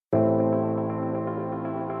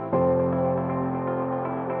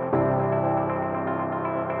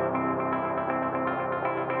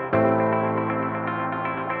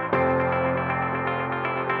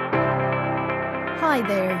Hi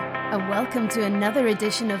there, and welcome to another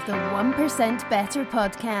edition of the 1% Better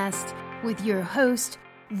podcast with your host,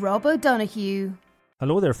 Rob O'Donoghue.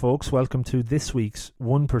 Hello there, folks. Welcome to this week's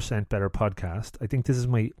 1% Better podcast. I think this is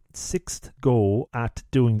my 6th go at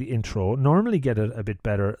doing the intro. Normally get it a bit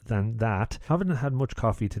better than that. Haven't had much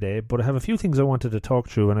coffee today, but I have a few things I wanted to talk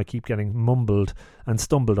through and I keep getting mumbled and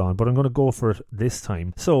stumbled on, but I'm going to go for it this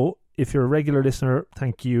time. So, if you're a regular listener,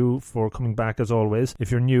 thank you for coming back as always. If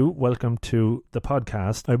you're new, welcome to the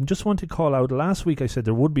podcast. I just want to call out, last week I said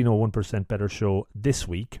there would be no 1% Better show this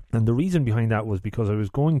week. And the reason behind that was because I was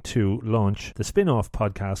going to launch the spin-off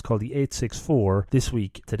podcast called the EP066 this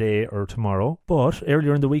week, today or tomorrow. But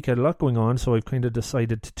earlier in the week I had a lot going on, so I've kind of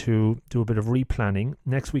decided to do a bit of replanning.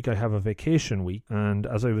 Next week I have a vacation week. And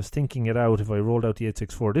as I was thinking it out, if I rolled out the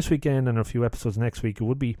EP066 this weekend and a few episodes next week, it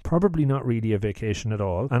would be probably not really a vacation at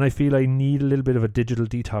all. And I feel I need a little bit of a digital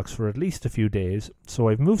detox for at least a few days, so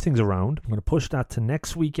I've moved things around. I'm going to push that to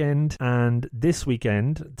next weekend, and this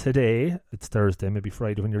weekend, today, it's Thursday, maybe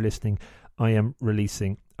Friday when you're listening, I am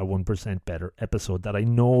releasing a 1% Better episode that I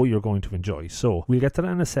know you're going to enjoy. So we'll get to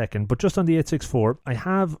that in a second, but just on the EP066, I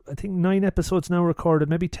have, I think, 9 episodes now recorded,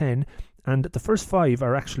 maybe 10, and the first 5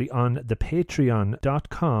 are actually on the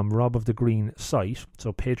patreon.com Rob of the Green site.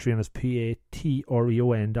 So Patreon is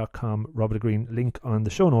patreon.com Rob of the Green, link on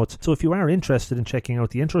the show notes. So if you are interested in checking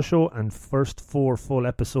out the intro show and first 4 full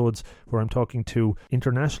episodes where I'm talking to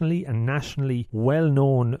internationally and nationally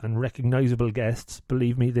well-known and recognizable guests,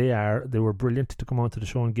 believe me, they were brilliant to come onto the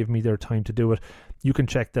show and give me their time to do it. You can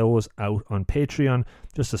check those out on Patreon.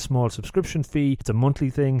 Just a small subscription fee. It's a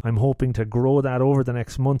monthly thing. I'm hoping to grow that over the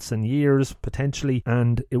next months and years, potentially,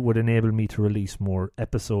 and it would enable me to release more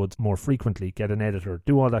episodes more frequently, get an editor,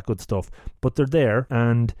 do all that good stuff. But they're there,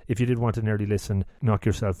 and if you did want an early listen, knock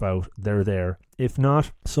yourself out. They're there. If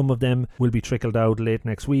not, some of them will be trickled out late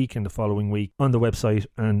next week and the following week on the website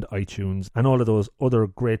and iTunes and all of those other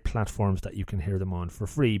great platforms that you can hear them on for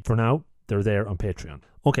free. For now, they're there on Patreon.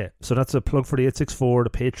 Okay, so that's a plug for the EP066, the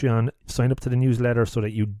Patreon. Sign up to the newsletter so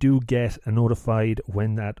that you do get notified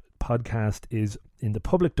when that podcast is in the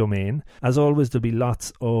public domain. As always, there'll be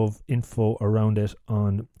lots of info around it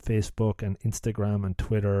on Facebook and Instagram and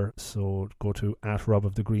Twitter, so go to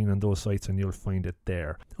 @RobOfTheGreen on those sites and you'll find it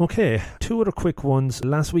there. Okay, 2 other quick ones.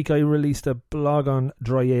 Last week I released a blog on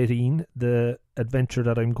Dry 18, the adventure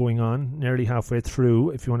that I'm going on, nearly halfway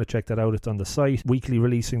through. If you want to check that out, it's on the site. Weekly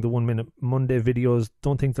releasing the 1 Minute Monday videos.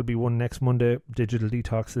 Don't think there'll be one next Monday. Digital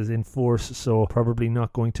detox is in force, so probably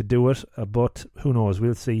not going to do it, but who knows,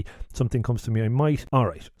 we'll see. Something comes to me, I might.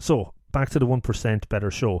 Alright, so back to the 1%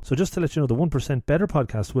 Better show. So just to let you know, the 1% Better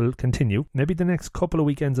podcast will continue. Maybe the next couple of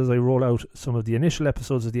weekends as I roll out some of the initial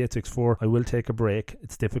episodes of the EP066, I will take a break.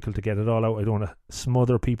 It's difficult to get it all out. I don't want to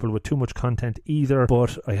smother people with too much content either,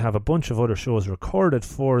 but I have a bunch of other shows recorded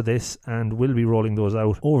for this and will be rolling those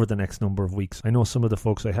out over the next number of weeks. I know some of the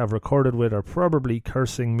folks I have recorded with are probably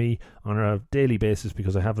cursing me on a daily basis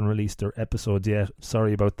because I haven't released their episodes yet.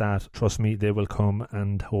 Sorry about that. Trust me, they will come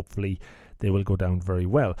and hopefully they will go down very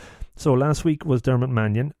well. So last week was Dermot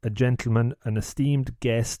Mannion, a gentleman, an esteemed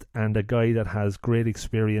guest, and a guy that has great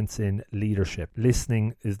experience in leadership.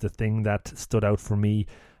 Listening is the thing that stood out for me,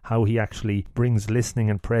 how he actually brings listening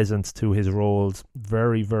and presence to his roles.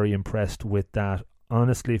 Very, very impressed with that.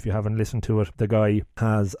 Honestly, if you haven't listened to it, the guy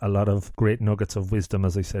has a lot of great nuggets of wisdom,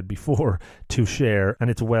 as I said before, to share, and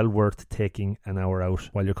it's well worth taking an hour out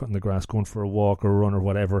while you're cutting the grass, going for a walk or a run or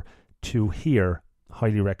whatever, to hear.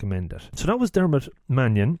 Highly recommend it. So that was Dermot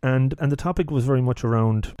Mannion, and the topic was very much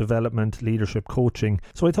around development, leadership, coaching.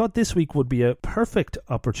 So I thought this week would be a perfect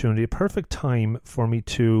opportunity, a perfect time for me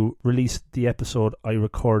to release the episode I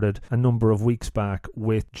recorded a number of weeks back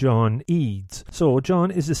with John Eades. So John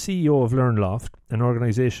is the CEO of LearnLoft, an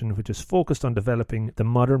organisation which is focused on developing the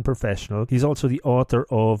modern professional. He's also the author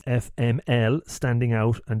of FML, Standing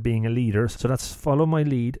Out and Being a Leader. So that's Follow My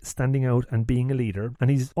Lead, Standing Out and Being a Leader. And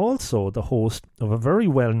he's also the host of a very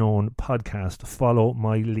well-known podcast, Follow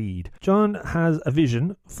My Lead. John has a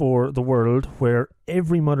vision for the world where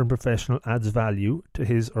every modern professional adds value to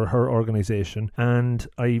his or her organisation, and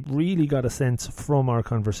I really got a sense from our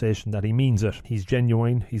conversation that he means it. He's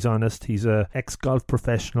genuine, he's honest, he's a ex-golf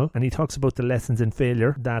professional, and he talks about the lessons in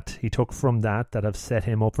failure that he took from that have set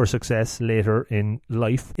him up for success later in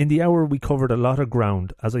life. In the hour we covered a lot of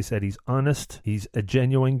ground. As I said, he's honest, he's a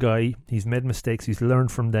genuine guy, he's made mistakes, he's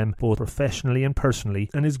learned from them both professionally and personally,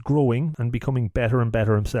 and is growing and becoming better and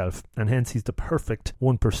better himself, and hence he's the perfect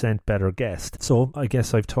 1% better guest. So I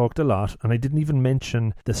guess I've talked a lot, and I didn't even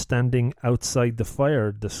mention the standing outside the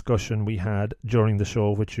fire discussion we had during the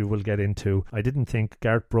show, which you will get into. I didn't think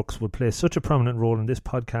Garth Brooks would play such a prominent role in this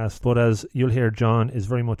podcast, but as you'll hear, John is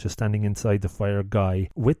very much a standing inside the fire guy.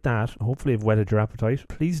 With that, hopefully I've whetted your appetite.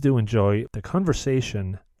 Please do enjoy the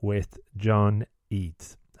conversation with John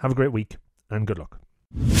Eades. Have a great week and good luck.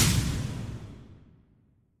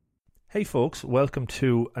 Hey folks, welcome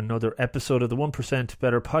to another episode of the 1%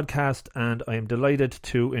 Better podcast, and I am delighted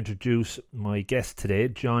to introduce my guest today,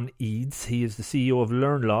 John Eades. He is the CEO of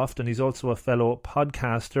LearnLoft, and he's also a fellow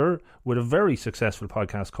podcaster with a very successful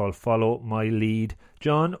podcast called Follow My Lead.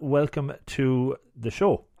 John, welcome to the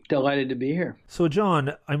show. Delighted to be here. So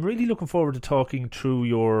John, I'm really looking forward to talking through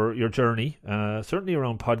your journey, certainly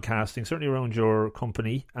around podcasting, certainly around your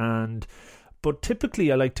company, but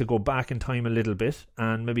typically I like to go back in time a little bit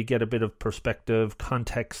and maybe get a bit of perspective,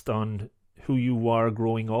 context on who you are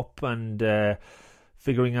growing up and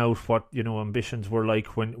figuring out what, ambitions were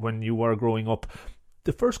like when you were growing up.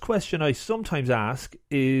 The first question I sometimes ask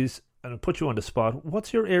is, and I'll put you on the spot,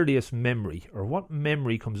 what's your earliest memory, or what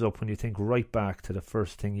memory comes up when you think right back to the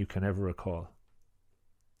first thing you can ever recall?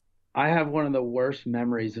 I have one of the worst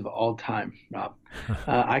memories of all time, Rob.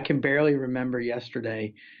 I can barely remember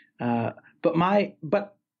yesterday. But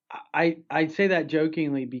I say that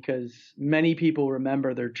jokingly because many people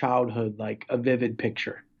remember their childhood like a vivid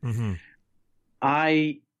picture. Mm-hmm.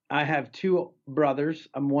 I have two brothers.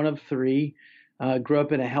 I'm one of three. Grew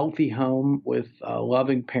up in a healthy home with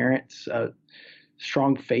loving parents, a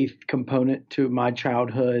strong faith component to my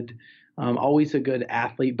childhood. Always a good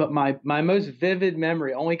athlete. But my most vivid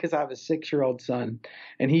memory, only because I have a 6-year-old son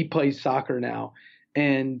and he plays soccer now.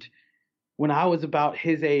 And when I was about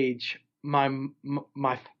his age, my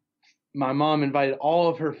mom invited all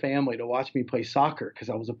of her family to watch me play soccer because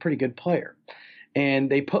I was a pretty good player. And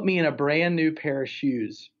they put me in a brand new pair of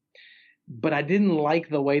shoes, but I didn't like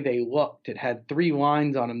the way they looked. It had 3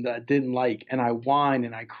 lines on them that I didn't like. And I whined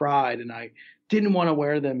and I cried and I didn't want to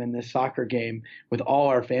wear them in this soccer game with all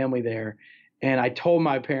our family there. And I told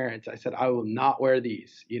my parents, I said, I will not wear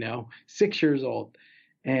these, 6 years old.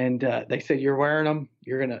 And they said, you're wearing them.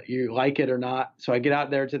 You like it or not. So I get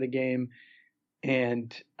out there to the game,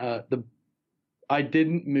 and I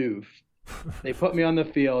didn't move. They put me on the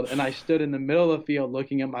field, and I stood in the middle of the field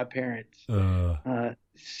looking at my parents,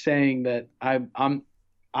 saying that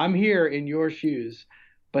I'm here in your shoes,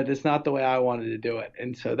 but it's not the way I wanted to do it.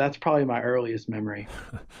 And so that's probably my earliest memory.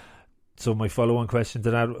 So my follow-on question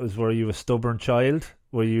to that was: were you a stubborn child?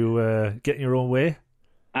 Were you getting your own way?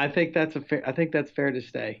 I think that's fair to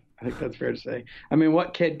say. I mean,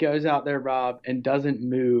 what kid goes out there, Rob, and doesn't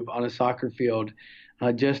move on a soccer field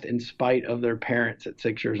just in spite of their parents at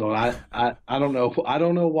 6 years old? I don't know. I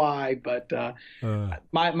don't know why, but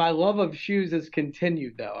my love of shoes has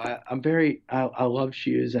continued, though. I love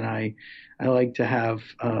shoes, and I like to have.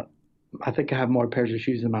 I think I have more pairs of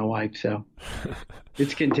shoes than my wife, so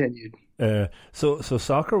it's continued. So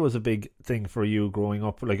soccer was a big thing for you growing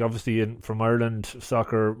up. Like, obviously from Ireland,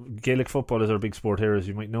 soccer, Gaelic football is our big sport here, as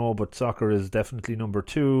you might know, but soccer is definitely number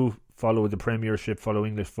 2, follow the Premiership, follow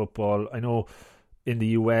English football. I know in the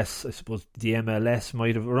US, I suppose the MLS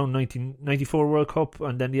might have around 1994 World Cup,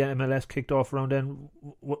 and then the MLS kicked off around then.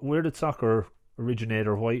 Where did soccer originate,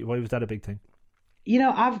 or why was that a big thing?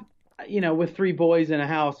 With 3 boys in a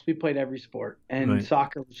house, we played every sport, and right.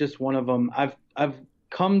 Soccer was just one of them. I've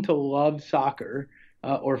come to love soccer,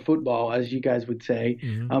 or football, as you guys would say.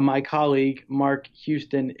 Mm-hmm. My colleague, Mark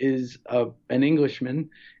Houston, is an Englishman,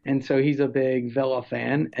 and so he's a big Villa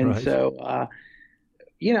fan. And right. So,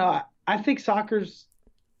 I think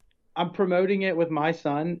I'm promoting it with my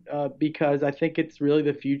son because I think it's really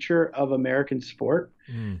the future of American sport.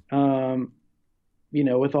 Mm.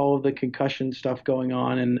 With all of the concussion stuff going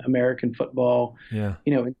on in American football,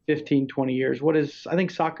 in 15, 20 years, I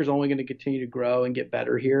think soccer's only going to continue to grow and get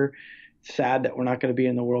better here. It's sad that we're not going to be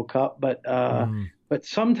in the World Cup, but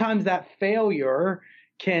sometimes that failure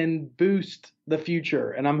can boost the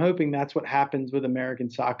future. And I'm hoping that's what happens with American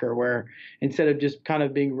soccer, where instead of just kind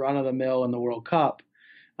of being run of the mill in the World Cup,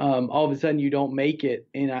 all of a sudden you don't make it.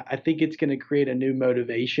 And I think it's going to create a new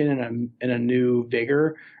motivation and a new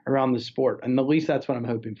vigor around the sport. And at least that's what I'm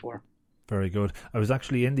hoping for. Very good. I was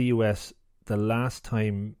actually in the US the last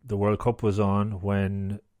time the World Cup was on,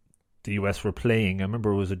 when the US were playing. I remember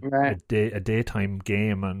it was a daytime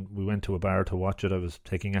game, and we went to a bar to watch it. I was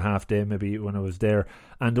taking a half day maybe when I was there,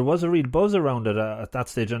 and there was a real buzz around it at that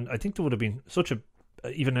stage. And I think there would have been such a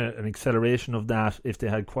even an acceleration of that if they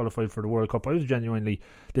had qualified for the World Cup. I was genuinely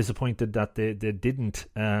disappointed that they didn't,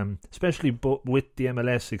 especially with the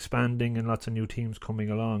MLS expanding and lots of new teams coming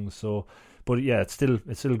along. So, but yeah, it's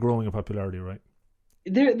still growing in popularity, right?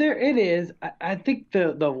 There it is. I think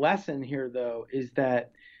the lesson here though is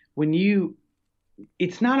that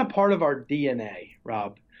it's not a part of our DNA,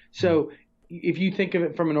 Rob. So if you think of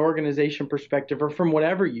it from an organization perspective or from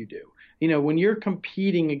whatever you do, when you're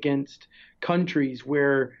competing against countries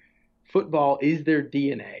where football is their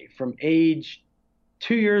DNA from age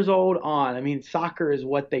 2 years old on, I mean, soccer is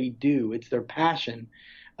what they do. It's their passion.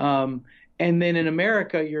 And then in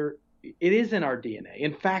America, it is in our DNA.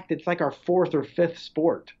 In fact, it's like our fourth or fifth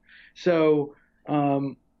sport. So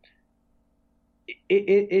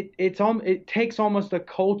it takes almost a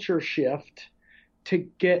culture shift to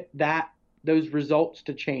get those results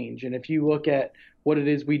to change. And if you look at what it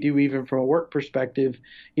is we do, even from a work perspective,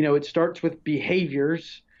 it starts with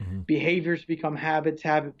behaviors. Mm-hmm. Behaviors become habits,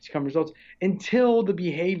 habits become results, until the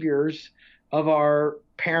behaviors of our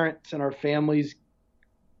parents and our families,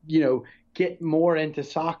 get more into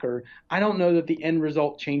soccer. I don't know that the end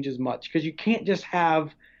result changes much, because you can't just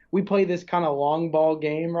we play this kind of long ball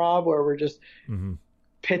game, Rob, where we're just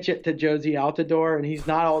pitch it to Josie Altidore, and he's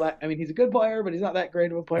not all that. I mean, he's a good player, but he's not that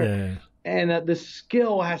great of a player. Yeah. And the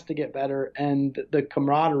skill has to get better, and the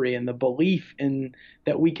camaraderie and the belief in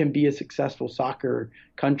that we can be a successful soccer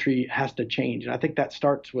country has to change. And I think that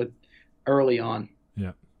starts with early on.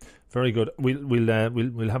 Yeah. Very good.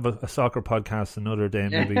 We'll have a soccer podcast another day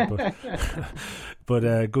maybe,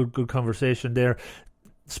 but good conversation there.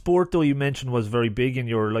 Sport, though, you mentioned was very big in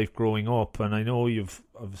your life growing up, and I know you've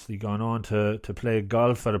obviously gone on to play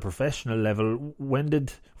golf at a professional level. When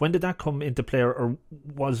did that come into play, or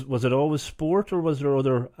was it always sport, or was there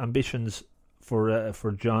other ambitions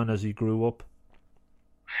for John as he grew up?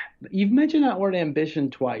 You've mentioned that word ambition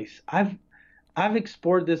twice. I've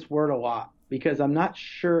explored this word a lot, because I'm not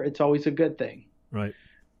sure it's always a good thing. Right.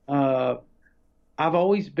 I've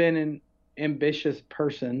always been an ambitious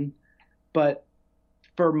person, but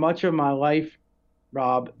for much of my life,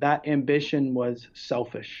 Rob, that ambition was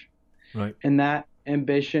selfish. Right. And that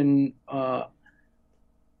ambition hurt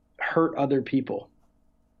other people.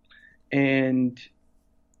 And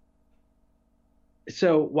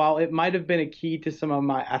so while it might have been a key to some of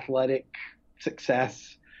my athletic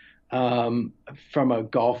success, from a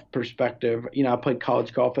golf perspective, I played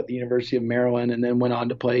college golf at the University of Maryland, and then went on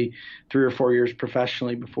to play 3 or 4 years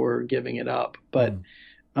professionally before giving it up. But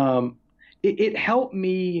it helped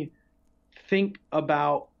me think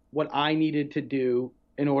about what I needed to do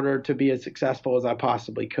in order to be as successful as I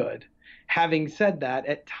possibly could. Having said that,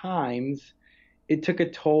 at times it took a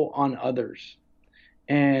toll on others.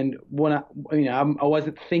 And when I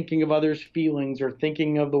wasn't thinking of others' feelings, or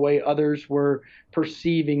thinking of the way others were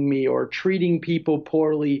perceiving me, or treating people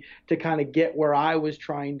poorly to kind of get where I was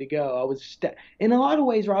trying to go. In a lot of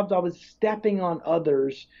ways, Rob, I was stepping on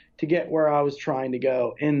others to get where I was trying to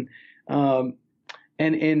go. And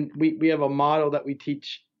we have a model that we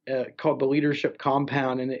teach called the leadership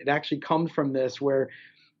compound, and it actually comes from this, where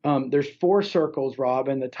there's 4 circles, Rob,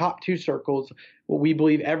 and the top 2 circles, what we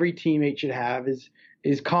believe every teammate should have is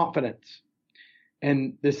confidence.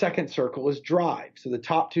 And the second circle is drive. So the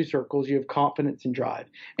top 2 circles, you have confidence and drive.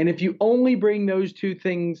 And if you only bring those 2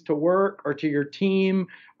 things to work, or to your team,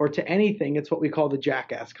 or to anything, it's what we call the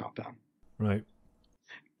jackass compound. Right.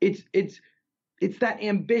 It's that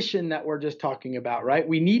ambition that we're just talking about, right?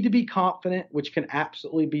 We need to be confident, which can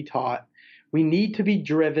absolutely be taught. We need to be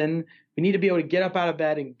driven. We need to be able to get up out of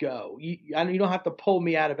bed and go. You don't have to pull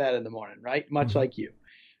me out of bed in the morning, right? Much like you.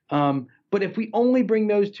 But if we only bring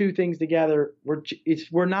those 2 things together,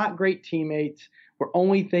 we're not great teammates. We're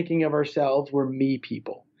only thinking of ourselves. We're me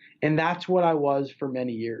people. And that's what I was for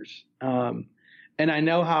many years. And I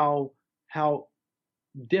know how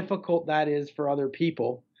difficult that is for other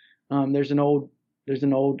people. There's an old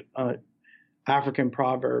African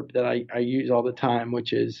proverb that I use all the time,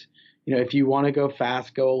 which is, if you want to go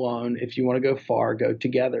fast, go alone. If you want to go far, go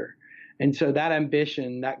together. And so that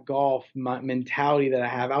ambition, that golf mentality that I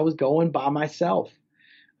have, I was going by myself.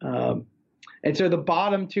 And so the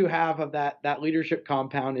bottom 2 half of that leadership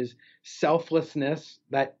compound is selflessness,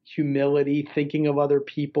 that humility, thinking of other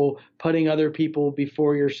people, putting other people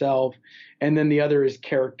before yourself. And then the other is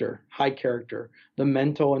character, high character, the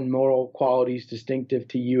mental and moral qualities distinctive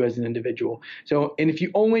to you as an individual. So, and if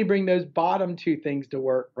you only bring those bottom 2 things to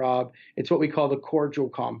work, Rob, it's what we call the cordial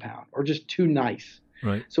compound, or just too nice.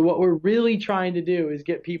 Right. So what we're really trying to do is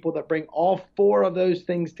get people that bring all 4 of those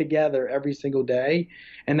things together every single day.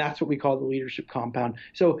 And that's what we call the leadership compound.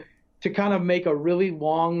 So to kind of make a really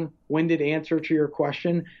long-winded answer to your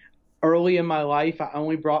question, early in my life, I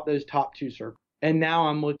only brought those top 2 circles. And now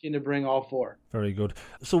I'm looking to bring all 4. Very good.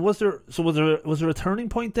 So was there a turning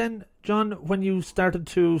point then, John, when you started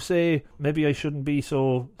to say, maybe I shouldn't be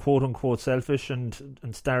so quote unquote selfish and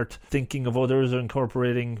start thinking of others or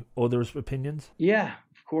incorporating others' opinions? Yeah,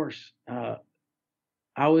 of course. I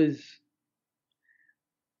always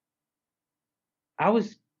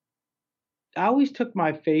took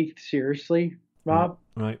my faith seriously, Rob.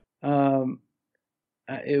 Right.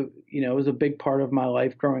 It was a big part of my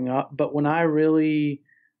life growing up. But when I really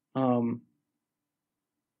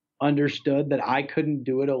understood that I couldn't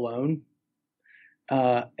do it alone,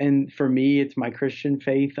 and for me, it's my Christian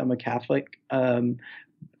faith. I'm a Catholic.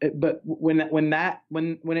 But when I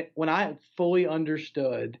fully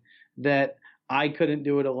understood that I couldn't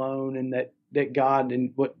do it alone, and that God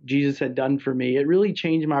and what Jesus had done for me, it really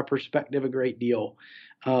changed my perspective a great deal.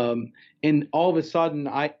 And all of a sudden,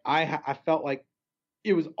 I felt like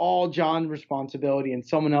it was all John's responsibility and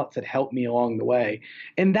someone else had helped me along the way.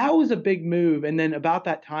 And that was a big move. And then about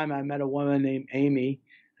that time, I met a woman named Amy.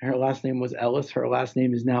 Her last name was Ellis. Her last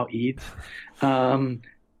name is now Eades.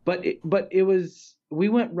 We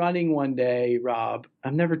went running one day, Rob.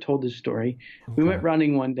 I've never told this story. Okay. We went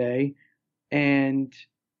running one day, and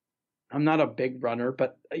I'm not a big runner,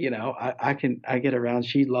 but I get around.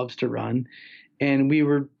 She loves to run. And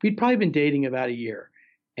we'd probably been dating about a year,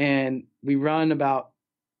 and we run about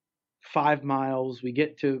 5 miles. We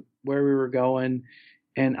get to where we were going,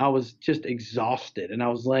 and I was just exhausted, and I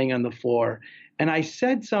was laying on the floor, and I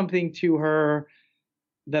said something to her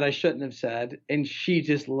that I shouldn't have said, and she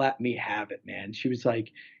just let me have it, man. She was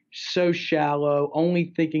like, so shallow,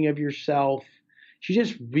 only thinking of yourself. She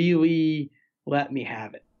just really let me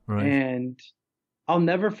have it. Right. And I'll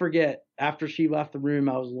never forget, after she left the room,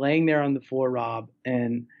 I was laying there on the floor, Rob,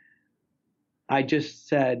 and I just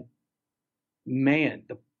said, man,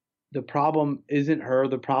 the problem isn't her.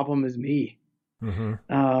 The problem is me. Mm-hmm.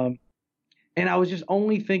 And I was just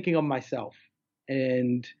only thinking of myself.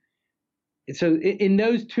 And so in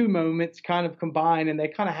those 2 moments kind of combined, and they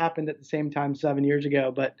kind of happened at the same time 7 years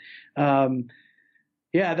ago. But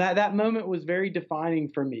that moment was very defining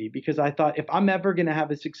for me, because I thought, if I'm ever going to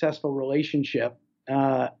have a successful relationship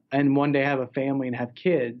and one day have a family and have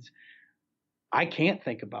kids, I can't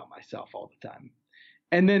think about myself all the time.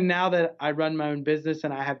 And then now that I run my own business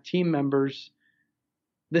and I have team members,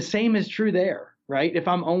 the same is true there, right? If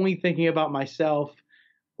I'm only thinking about myself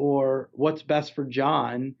or what's best for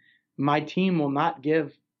John, my team will not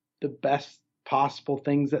give the best possible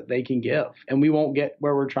things that they can give, and we won't get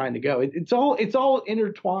where we're trying to go. It's all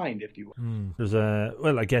intertwined, if you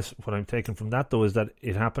will. I guess what I'm taking from that, though, is that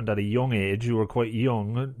it happened at a young age. You were quite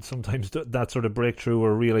young. Sometimes that sort of breakthrough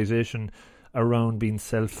or realization around being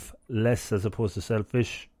selfless as opposed to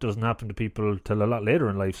selfish doesn't happen to people till a lot later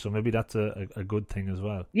in life. So maybe that's a good thing as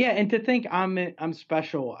well. Yeah, and to think I'm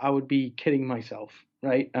special, I would be kidding myself,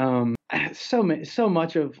 right? So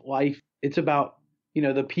much of life, it's about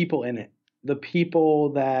the people in it, the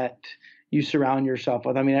people that you surround yourself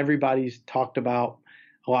with. I mean, everybody's talked about.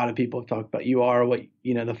 A lot of people have talked about you are what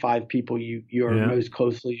the 5 people you are most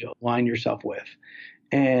closely align yourself with,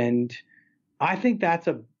 and I think that's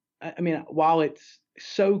while it's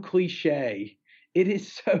so cliche, it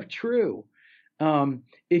is so true.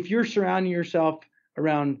 If you're surrounding yourself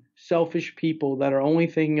around selfish people that are only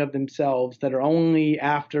thinking of themselves, that are only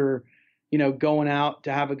after, going out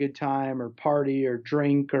to have a good time or party or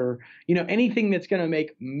drink or, anything that's going to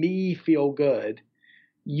make me feel good,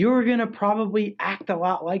 you're going to probably act a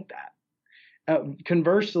lot like that.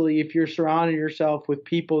 Conversely, if you're surrounding yourself with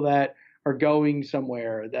people that are going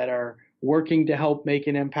somewhere, that are working to help make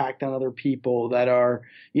an impact on other people, that are,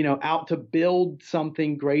 out to build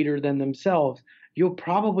something greater than themselves, you'll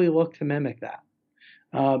probably look to mimic that.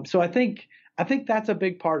 So I think that's a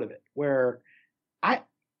big part of it, where I'm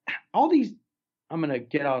going to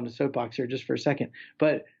get on the soapbox here just for a second,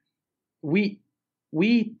 but we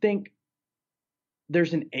think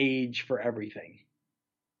there's an age for everything,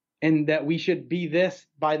 and that we should be this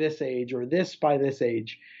by this age or this by this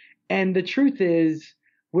age. And the truth is,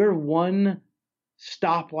 we're one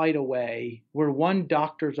stoplight away, we're one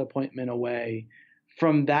doctor's appointment away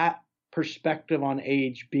from that perspective on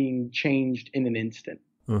age being changed in an instant.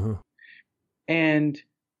 Mm-hmm. And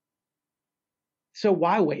so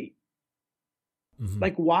why wait? Mm-hmm.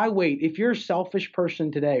 Like, why wait? If you're a selfish person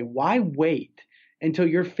today, why wait until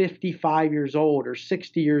you're 55 years old or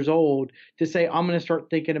 60 years old to say, I'm going to start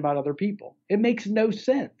thinking about other people? It makes no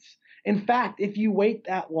sense. In fact, if you wait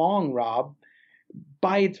that long, Rob,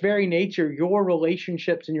 by its very nature, your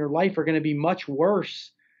relationships in your life are going to be much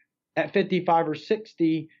worse at 55 or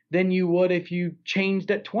 60 than you would if you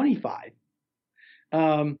changed at 25.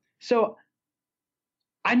 So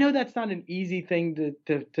I know that's not an easy thing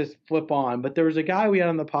to flip on, but there was a guy we had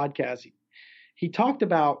on the podcast. He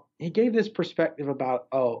gave this perspective about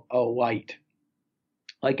a light,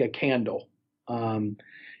 like a candle. And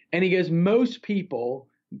he goes, most people,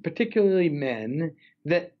 particularly men,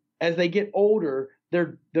 that as they get older,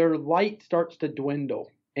 their light starts to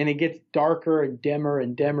dwindle and it gets darker and dimmer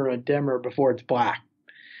and dimmer and dimmer before it's black.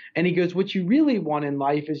 And he goes, what you really want in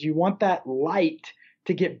life is you want that light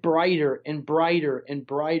to get brighter and brighter and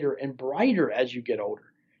brighter and brighter as you get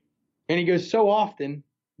older. And he goes, so often,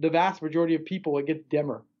 the vast majority of people, it gets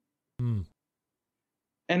dimmer. Mm.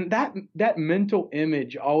 And that mental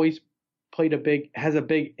image always has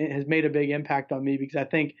made a big impact on me, because I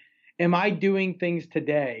think, am I doing things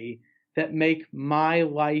today that make my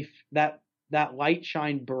life, that light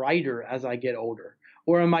shine brighter as I get older?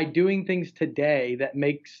 Or am I doing things today that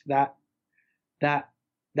makes that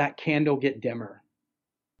candle get dimmer?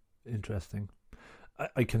 Interesting.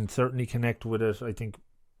 I can certainly connect with it. I think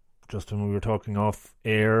just when we were talking off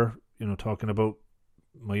air, talking about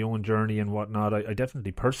my own journey and whatnot, I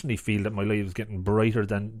definitely personally feel that my life is getting brighter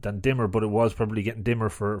than dimmer, but it was probably getting dimmer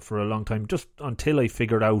for a long time, just until I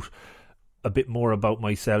figured out a bit more about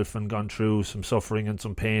myself and gone through some suffering and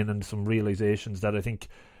some pain and some realizations that I think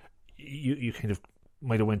you kind of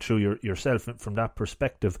might have went through yourself from that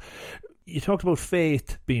perspective. You talked about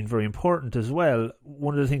faith being very important as well.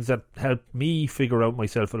 One of the things that helped me figure out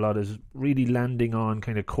myself a lot is really landing on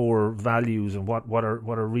kind of core values and what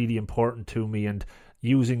are really important to me, and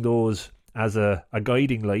using those as a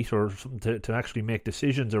guiding light or something to actually make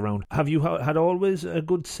decisions around. Have you had always a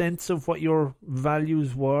good sense of what your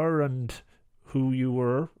values were and who you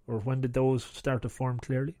were, or when did those start to form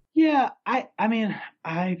clearly? Yeah, I mean,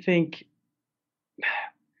 I think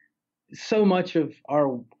so much of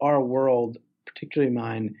our world, particularly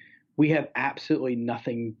mine, we have absolutely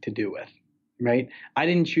nothing to do with, right? I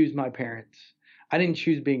didn't choose my parents. I didn't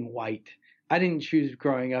choose being white. I didn't choose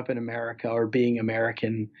growing up in America or being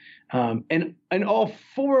American. And all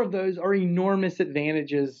four of those are enormous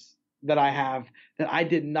advantages that I have that I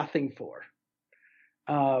did nothing for.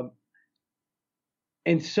 And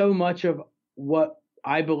so much of what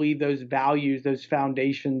I believe those values, those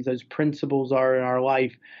foundations, those principles are in our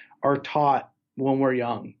life are taught when we're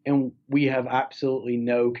young, and we have absolutely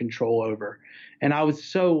no control over. And I was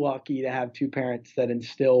so lucky to have two parents that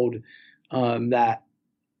instilled that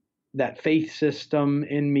faith system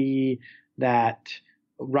in me, that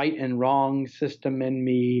right and wrong system in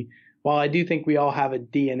me. While I do think we all have a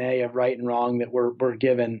DNA of right and wrong that we're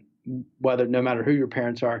given, no matter who your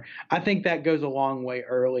parents are, I think that goes a long way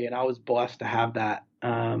early, and I was blessed to have that.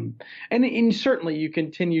 And certainly you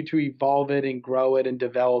continue to evolve it and grow it and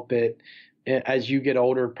develop it as you get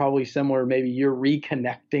older, probably similar. Maybe you're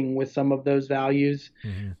reconnecting with some of those values.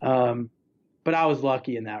 Mm-hmm. But I was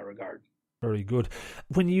lucky in that regard. Very good.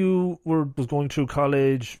 When you was going through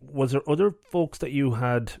college, was there other folks that you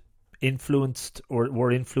had influenced or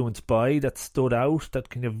were influenced by that stood out, that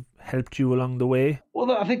kind of helped you along the way?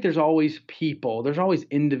 Well, I think there's always people, there's always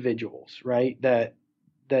individuals, right? That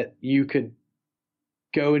you could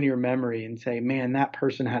go in your memory and say, man, that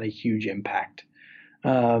person had a huge impact.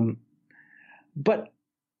 But,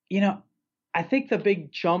 I think the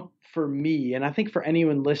big jump for me, and I think for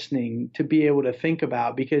anyone listening to be able to think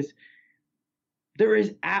about, because there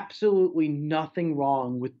is absolutely nothing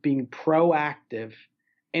wrong with being proactive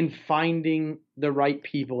and finding the right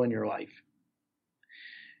people in your life.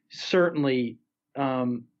 Certainly,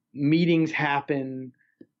 meetings happen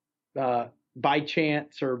by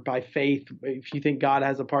chance or by faith. If you think God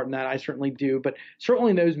has a part in that, I certainly do. But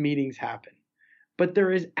certainly those meetings happen. But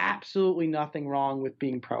there is absolutely nothing wrong with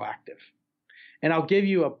being proactive. And I'll give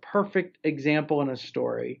you a perfect example in a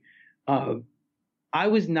story. I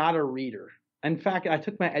was not a reader. In fact, I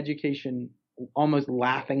took my education almost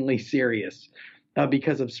laughingly serious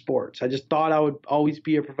because of sports. I just thought I would always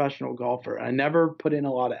be a professional golfer. I never put in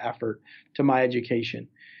a lot of effort to my education.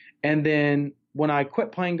 And then when I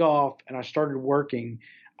quit playing golf and I started working,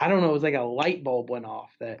 I don't know, it was like a light bulb went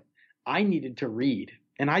off that I needed to read.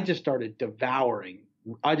 And I just started devouring.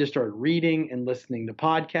 I just started reading and listening to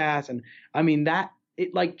podcasts. And I mean,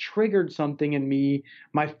 it like triggered something in me.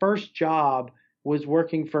 My first job was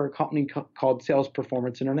working for a company called Sales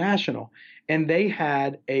Performance International. And they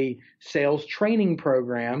had a sales training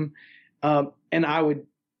program. And I would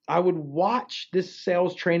watch this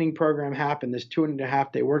sales training program happen, this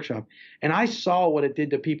 2.5-day workshop. And I saw what it did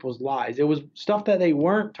to people's lives. It was stuff that they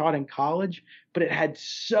weren't taught in college, but it had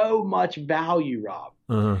so much value, Rob.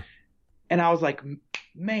 Uh-huh. And I was like,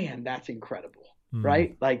 man, that's incredible,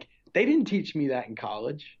 right? Like, they didn't teach me that in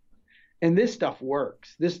college. And this stuff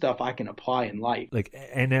works. This stuff I can apply in life. Like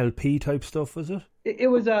NLP type stuff, was it? It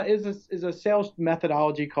was a sales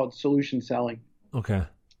methodology called solution selling. Okay.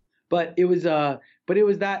 But it was like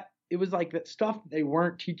that stuff that they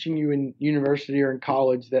weren't teaching you in university or in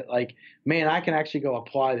college, that like, man, I can actually go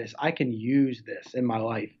apply this. I can use this in my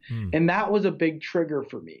life. And that was a big trigger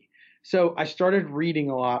for me. So I started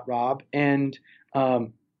reading a lot, Rob, and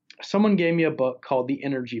someone gave me a book called The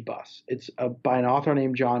Energy Bus. It's by an author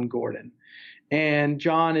named John Gordon. And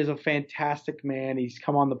John is a fantastic man. He's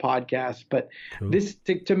come on the podcast. But this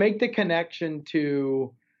to make the connection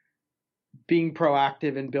to being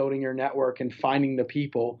proactive and building your network and finding the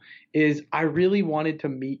people is I really wanted to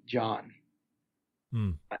meet John.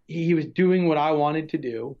 He was doing what I wanted to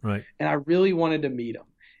do. Right. And I really wanted to meet him.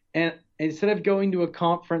 And instead of going to a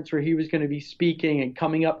conference where he was going to be speaking and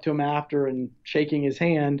coming up to him after and shaking his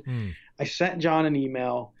hand, I sent John an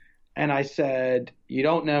email and I said, you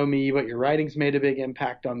don't know me, but your writing's made a big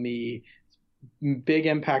impact on me, big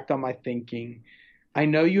impact on my thinking. I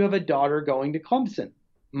know you have a daughter going to Clemson.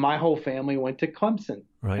 My whole family went to Clemson.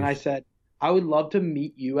 Right. And I said, I would love to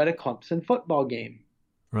meet you at a Clemson football game.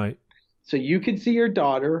 Right. So you could see your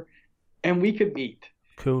daughter and we could meet.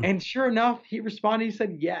 Cool. And sure enough, he responded. He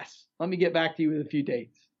said, yes, let me get back to you with a few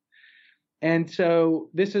dates. And so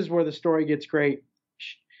this is where the story gets great.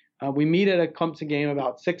 We meet at a Clemson game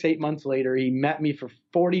about 6-8 months later. He met me for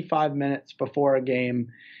 45 minutes before a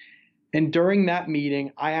game. And during that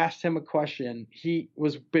meeting, I asked him a question. He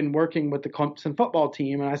was been working with the Clemson football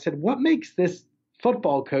team. And I said, what makes this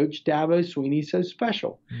football coach, Dabo Swinney, so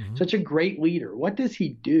special? Such a great leader. What does he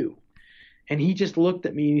do? And he just looked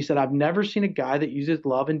at me and he said, I've never seen a guy that uses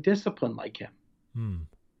love and discipline like him.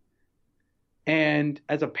 And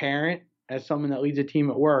as a parent, as someone that leads a team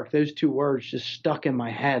at work, those two words just stuck in my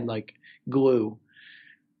head like glue.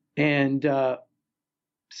 And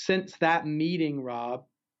since that meeting, Rob,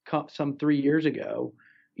 some 3 years ago,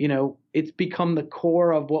 it's become the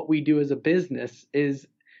core of what we do as a business is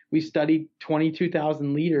we studied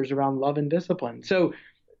 22,000 leaders around love and discipline. So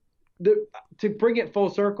to bring it full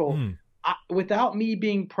circle, without me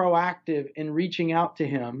being proactive in reaching out to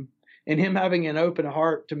him and him having an open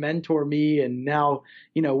heart to mentor me, and now,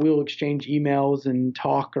 we'll exchange emails and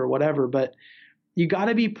talk or whatever, but you got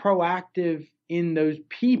to be proactive in those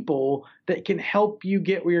people that can help you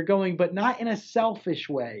get where you're going, but not in a selfish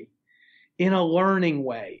way, in a learning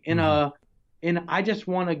way, I just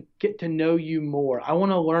want to get to know you more. I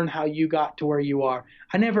want to learn how you got to where you are.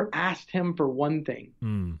 I never asked him for one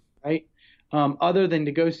thing, right? Other than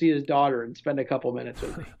to go see his daughter and spend a couple minutes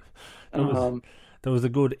with me. That was a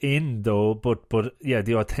good in though, but yeah,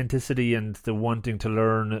 the authenticity and the wanting to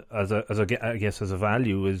learn as a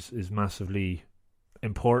value is massively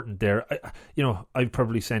important there. I've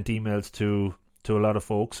probably sent emails to a lot of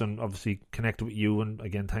folks and obviously connected with you, and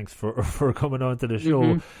again thanks for coming on to the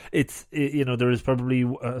show. It's there is probably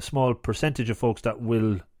a small percentage of folks that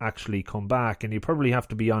will actually come back, and you probably have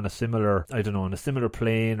to be on a similar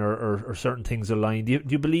plane or certain things aligned. Do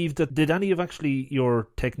you believe that did any of actually your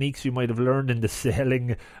techniques you might have learned in the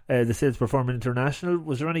Sales Performance International,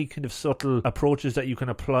 was there any kind of subtle approaches that you can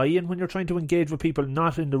apply in when you're trying to engage with people,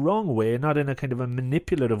 not in the wrong way, not in a kind of a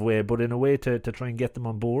manipulative way, but in a way to try and get them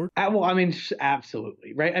on board? Well, I mean,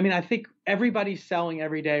 absolutely, right? I mean, I think everybody's selling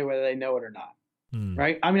every day, whether they know it or not.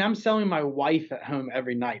 Right. I mean, I'm selling my wife at home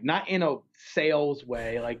every night, not in a sales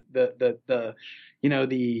way, like the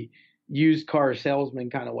used car salesman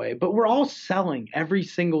kind of way, but we're all selling every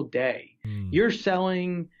single day. You're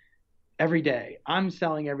selling every day. I'm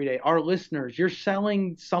selling every day. Our listeners, you're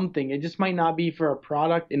selling something. It just might not be for a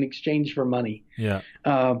product in exchange for money. Yeah.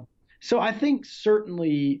 So I think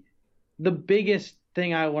certainly the biggest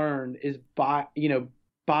thing I learned is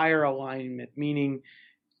buyer alignment, meaning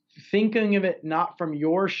thinking of it not from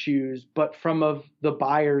your shoes, but from of the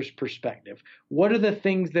buyer's perspective. What are the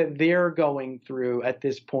things that they're going through at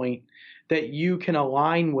this point that you can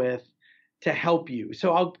align with to help you?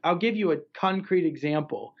 So I'll give you a concrete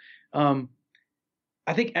example. I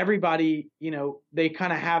think everybody, they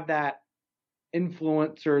kind of have that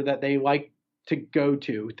influencer that they like to go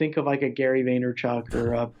to. Think of like a Gary Vaynerchuk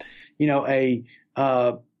or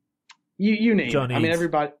you name John it. Eades. I mean,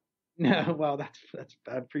 everybody. No, well, that's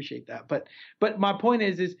I appreciate that, but my point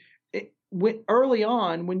is early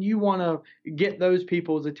on when you want to get those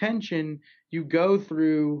people's attention, you go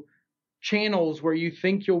through channels where you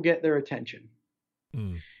think you'll get their attention,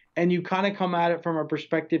 and you kind of come at it from a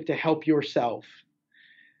perspective to help yourself,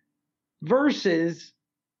 versus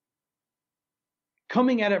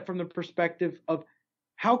coming at it from the perspective of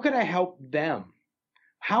how could I help them?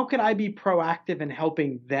 how could I be proactive in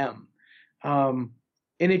helping them?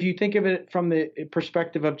 And if you think of it from the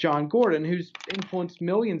perspective of John Gordon, who's influenced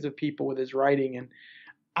millions of people with his writing, and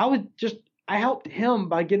I helped him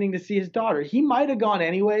by getting to see his daughter. He might have gone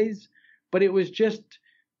anyways, but it was just,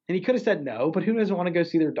 and he could have said no, but who doesn't want to go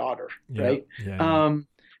see their daughter, right? Yeah.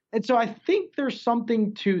 And so I think there's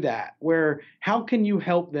something to that, where how can you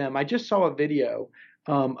help them? I just saw a video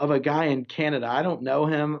of a guy in Canada. I don't know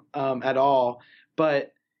him at all,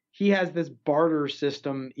 but he has this barter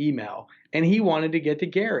system email, and he wanted to get to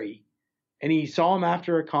Gary, and he saw him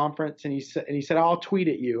after a conference, and he said, I'll tweet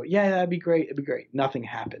at you. Yeah, that'd be great. It'd be great. Nothing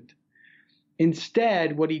happened.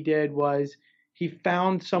 Instead, what he did was he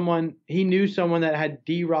found someone, he knew someone that had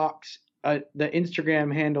D-Rock's, the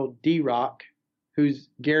Instagram handle D-Rock, who's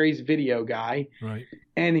Gary's video guy. Right.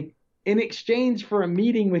 And in exchange for a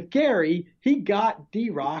meeting with Gary, he got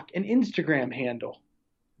D-Rock an Instagram handle.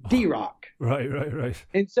 D-Rock. Right.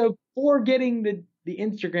 And so for getting the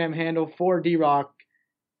Instagram handle for D-Rock,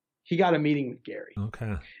 he got a meeting with Gary.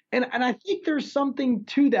 Okay. And I think there's something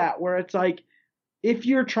to that, where it's like, if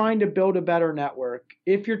you're trying to build a better network,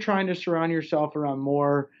 if you're trying to surround yourself around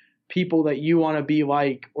more people that you want to be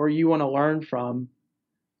like or you want to learn from,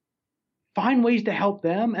 find ways to help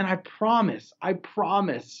them. And I promise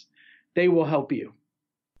they will help you.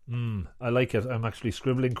 I like it. I'm actually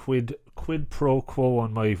scribbling quid pro quo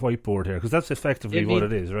on my whiteboard here, because that's effectively what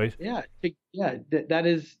it is, right? Yeah. That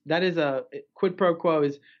is a quid pro quo,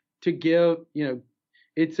 is to give,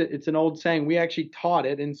 it's an old saying. We actually taught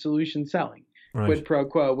it in solution selling. Right. Quid pro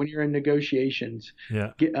quo, when you're in negotiations.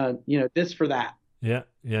 Yeah. This for that. Yeah.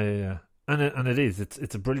 And it is.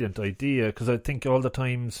 It's a brilliant idea, because I think all the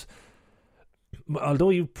times, although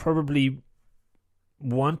you probably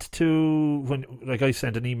want to, when, like, I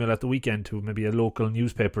sent an email at the weekend to maybe a local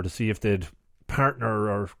newspaper to see if they'd partner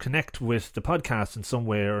or connect with the podcast in some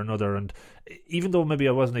way or another, and even though maybe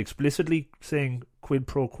I wasn't explicitly saying quid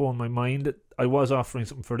pro quo in my mind, I was offering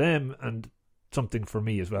something for them and something for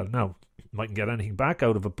me as well. Now, mightn't get anything back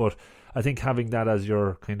out of it, but I think having that as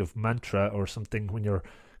your kind of mantra or something when you're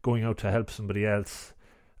going out to help somebody else,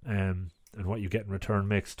 and what you get in return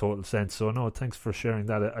makes total sense. So no, thanks for sharing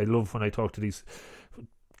that. I love when I talk to these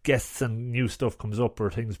guests and new stuff comes up or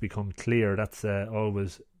things become clear. That's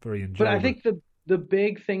always very enjoyable. But I think the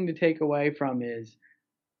big thing to take away from is,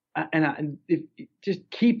 just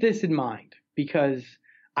keep this in mind, because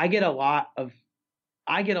I get a lot of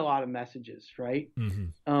messages, right?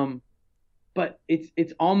 Mm-hmm. But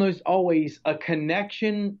it's almost always a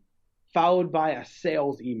connection followed by a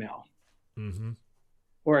sales email. Mm-hmm.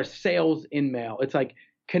 Or a sales in-mail. It's like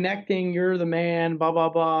connecting, you're the man, blah, blah,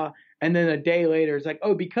 blah. And then a day later, it's like,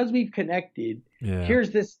 oh, because we've connected,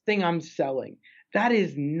 here's this thing I'm selling. That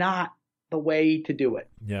is not the way to do it.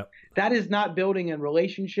 Yeah. That is not building a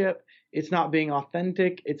relationship. It's not being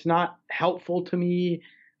authentic. It's not helpful to me.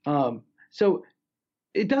 So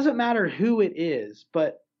it doesn't matter who it is,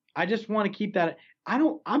 but I just want to keep that.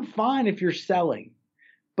 I'm fine if you're selling,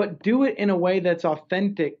 but do it in a way that's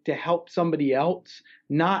authentic to help somebody else,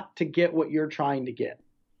 not to get what you're trying to get.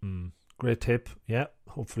 Great tip. Yeah.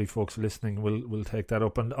 Hopefully folks listening will take that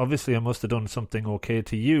up. And obviously I must have done something okay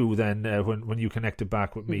to you then when you connected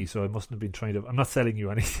back with me. So I mustn't have been trying to, I'm not selling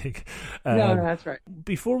you anything. No, that's right.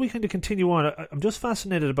 Before we kind of continue on, I'm just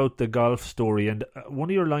fascinated about the golf story. And one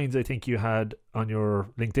of your lines I think you had on your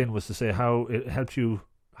LinkedIn was to say how it helps you,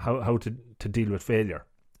 how to deal with failure.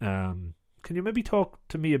 Can you maybe talk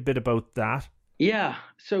to me a bit about that? Yeah.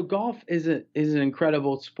 So golf is an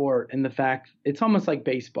incredible sport in the fact it's almost like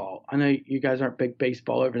baseball. I know you guys aren't big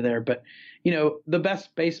baseball over there, but the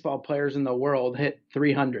best baseball players in the world hit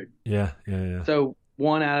 300. Yeah. So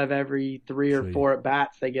 1 out of every 3 or 4 at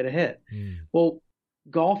bats, they get a hit. Well,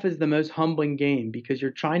 golf is the most humbling game because you're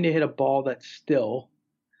trying to hit a ball that's still,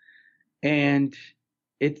 and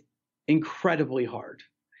it's incredibly hard.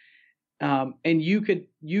 And you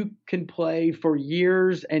can play for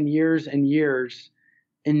years and years and years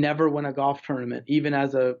and never win a golf tournament, even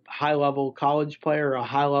as a high-level college player or a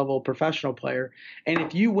high-level professional player. And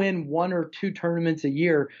if you win 1 or 2 tournaments a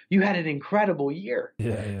year, you had an incredible year.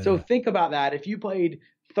 So think about that. If you played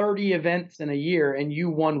 30 events in a year and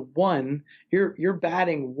you won 1, you're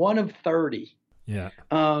batting 1 of 30. Yeah.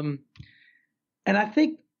 And I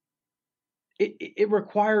think it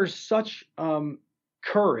requires such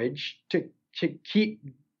courage to keep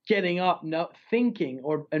getting up, thinking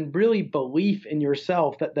and really belief in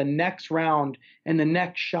yourself that the next round and the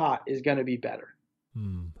next shot is going to be better.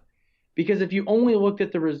 Because if you only looked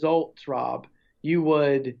at the results, Rob, you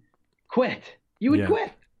would quit. You would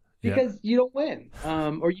quit because you don't win,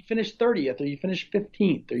 or you finish 30th, or you finish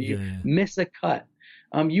 15th, or you miss a cut.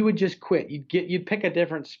 you would just quit. You'd pick a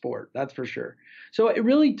different sport. That's for sure. So it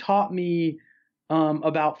really taught me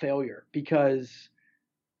about failure, because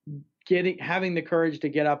having the courage to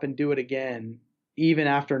get up and do it again, even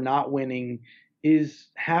after not winning, is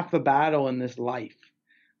half the battle in this life.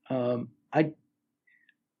 I've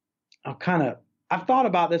thought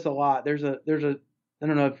about this a lot. There's a I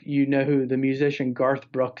don't know if you know who the musician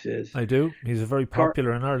Garth Brooks is. I do. He's very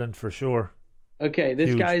popular in Ireland for sure. Okay,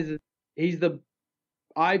 this guy's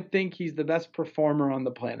I think he's the best performer on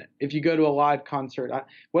the planet. If you go to a live concert,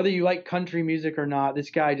 whether you like country music or not, this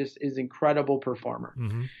guy just is an incredible performer.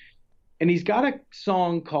 Mm-hmm. And he's got a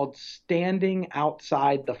song called "Standing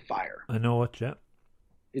Outside the Fire." I know it, yeah.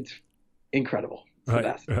 It's incredible. It's right, the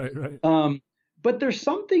best. Right. But there's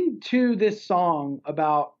something to this song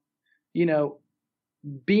about,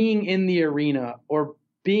 being in the arena or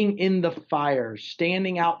being in the fire,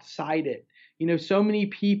 standing outside it. So many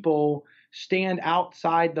people stand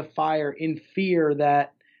outside the fire in fear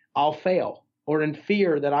that I'll fail, or in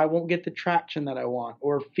fear that I won't get the traction that I want,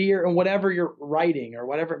 or fear in whatever you're writing or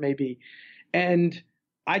whatever it may be. And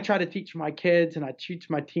I try to teach my kids, and I teach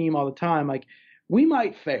my team all the time, like, we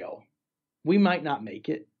might fail. We might not make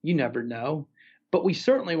it. You never know. But we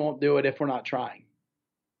certainly won't do it if we're not trying.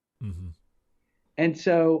 Mm-hmm. And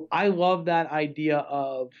so I love that idea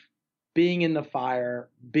of being in the fire,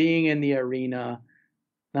 being in the arena.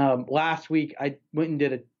 Last week, I went and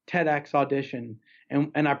did a TEDx audition,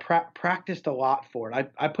 and I practiced a lot for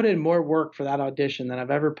it. I put in more work for that audition than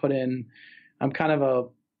I've ever put in. I'm kind of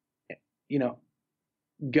a,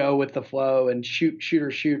 go with the flow and shoot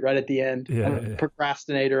right at the end. I'm a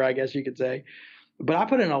procrastinator, I guess you could say. But I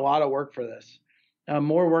put in a lot of work for this,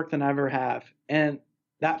 more work than I ever have. And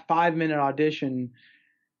that 5-minute audition,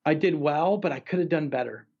 I did well, but I could have done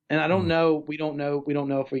better. And I don't know. We don't know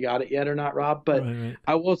if we got it yet or not, Rob. But right.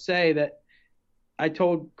 I will say that I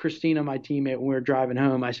told Christina, my teammate, when we were driving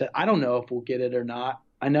home, I said, I don't know if we'll get it or not.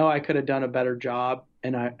 I know I could have done a better job,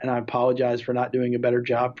 and I apologize for not doing a better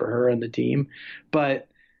job for her and the team. But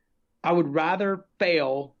I would rather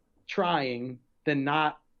fail trying than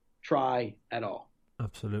not try at all.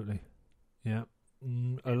 Absolutely. Yeah.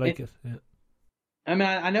 I like it. Yeah. I mean,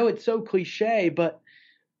 I know it's so cliche, but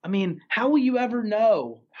I mean, how will you ever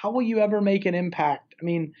know? How will you ever make an impact? I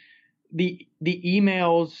mean, the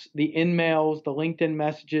emails, the in-mails, the LinkedIn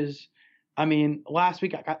messages. I mean, last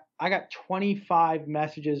week I got 25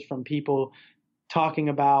 messages from people talking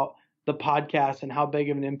about the podcast and how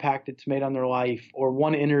big of an impact it's made on their life, or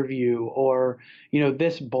one interview, or,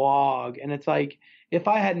 this blog. And it's like, if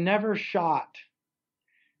I had never shot,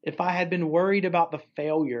 if I had been worried about the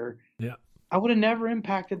failure, I would have never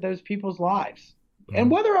impacted those people's lives.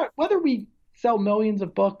 And whether we sell millions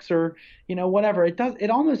of books or, whatever, it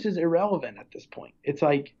almost is irrelevant at this point. It's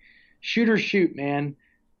like, shoot or shoot, man.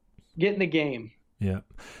 Get in the game. Yeah.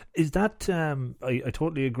 Is that, I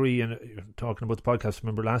totally agree. And talking about the podcast,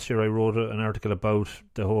 remember last year I wrote an article about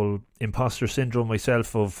the whole imposter syndrome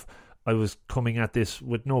myself, of I was coming at this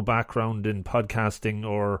with no background in podcasting,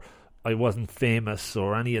 or I wasn't famous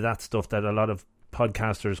or any of that stuff that a lot of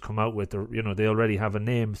podcasters come out with, or they already have a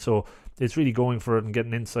name, so it's really going for it and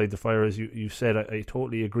getting inside the fire, as you said. I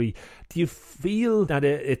totally agree. Do you feel that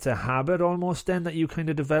it's a habit almost then that you kind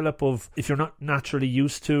of develop, of, if you're not naturally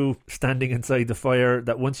used to standing inside the fire,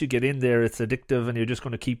 that once you get in there it's addictive and you're just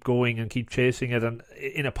going to keep going and keep chasing it, and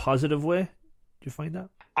in a positive way? Do you find that?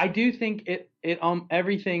 I do think it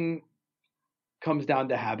everything comes down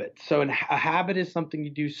to habit. So a habit is something you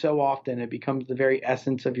do so often it becomes the very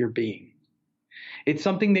essence of your being. It's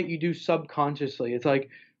something that you do subconsciously. It's like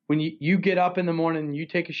when you get up in the morning and you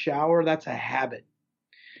take a shower, that's a habit.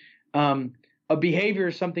 A behavior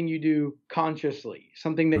is something you do consciously,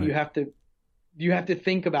 something that right. you have to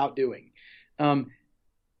think about doing.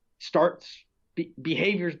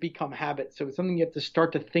 Behaviors become habits, so it's something you have to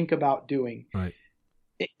start to think about doing. Right.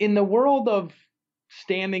 In the world of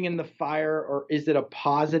standing in the fire, or is it a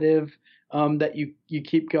positive that you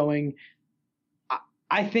keep going?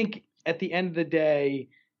 I think at the end of the day,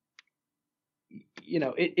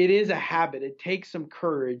 it is a habit. It takes some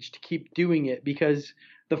courage to keep doing it, because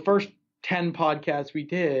the first 10 podcasts we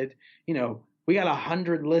did, we got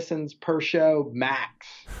 100 listens per show max.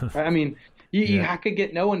 Right? I mean, I could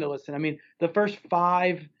get no one to listen. I mean, the first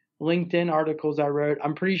 5 LinkedIn articles I wrote,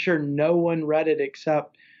 I'm pretty sure no one read it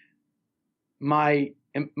except my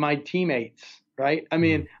teammates. Right? I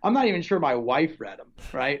mean, I'm not even sure my wife read them.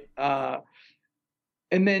 Right?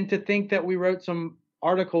 And then to think that we wrote some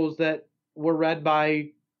articles that were read by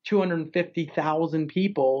 250,000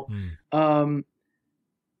 people, I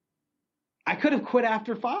could have quit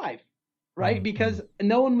after 5, right? Because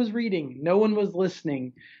no one was reading, no one was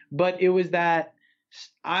listening, but it was that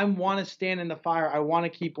I want to stand in the fire. I want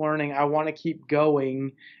to keep learning. I want to keep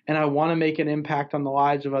going, and I want to make an impact on the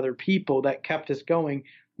lives of other people that kept us going,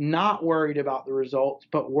 not worried about the results,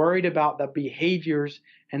 but worried about the behaviors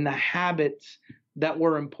and the habits that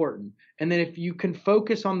were important. And then if you can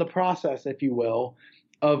focus on the process, if you will,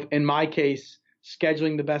 of, in my case,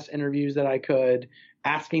 scheduling the best interviews that I could,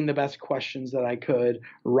 asking the best questions that I could,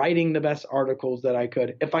 writing the best articles that I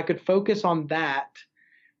could, if I could focus on that,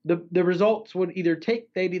 the results would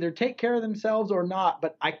they'd either take care of themselves or not,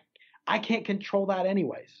 but I can't control that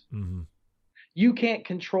anyways. Mm-hmm. You can't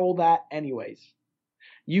control that anyways.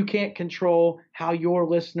 You can't control how your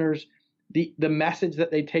listeners, the message that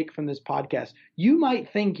they take from this podcast. You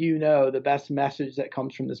might think you know the best message that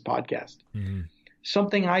comes from this podcast. Mm-hmm.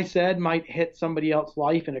 Something I said might hit somebody else's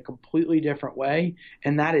life in a completely different way,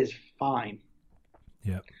 and that is fine.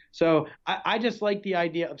 Yeah. So I just like the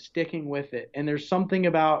idea of sticking with it. And there's something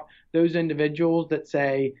about those individuals that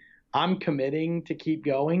say, I'm committing to keep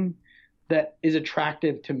going, that is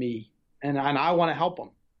attractive to me. And I want to help them.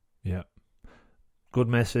 Yeah. Good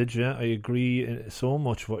message. Yeah, I agree so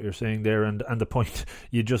much what you're saying there. And the point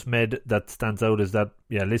you just made that stands out is that,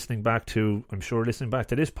 listening back to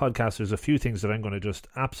this podcast, there's a few things that I'm going to just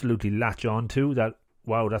absolutely latch on to that,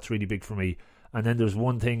 wow, that's really big for me. And then there's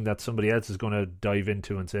one thing that somebody else is going to dive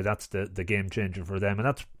into and say that's the game changer for them.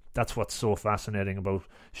 And that's what's so fascinating about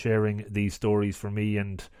sharing these stories for me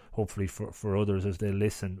and hopefully for others as they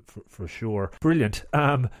listen, for sure. Brilliant.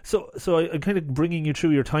 So I'm kind of bringing you through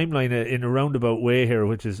your timeline in a roundabout way here,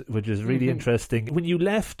 which is really interesting. When you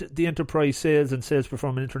left the enterprise sales and Sales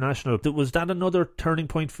Performance International, was that another turning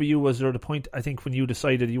point for you? Was there the point, I think, when you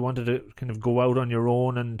decided you wanted to kind of go out on your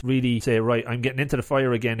own and really say, right, I'm getting into the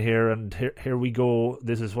fire again here, and here we go,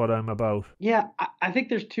 this is what I'm about? Yeah, I think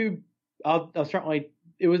there's two. I'll certainly,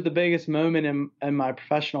 it was the biggest moment in my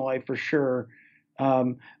professional life for sure.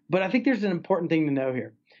 But I think there's an important thing to know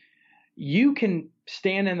here. You can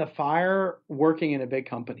stand in the fire working in a big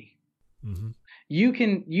company. Mm-hmm.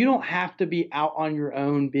 You don't have to be out on your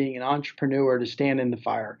own being an entrepreneur to stand in the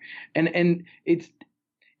fire. And it's,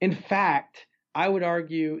 in fact, I would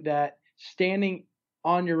argue that standing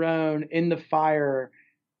on your own in the fire,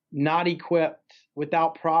 not equipped,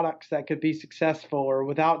 without products that could be successful, or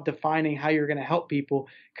without defining how you're going to help people,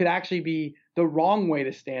 could actually be the wrong way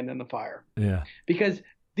to stand in the fire. Yeah. Because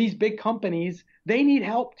these big companies, they need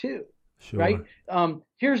help too. Sure. Right?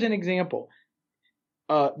 Here's an example.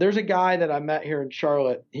 There's a guy that I met here in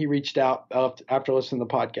Charlotte. He reached out after listening to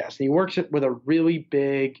the podcast. And he works with a really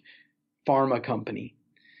big pharma company.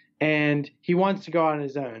 And he wants to go on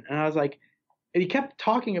his own. And I was like, and he kept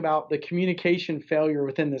talking about the communication failure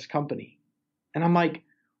within this company. And I'm like,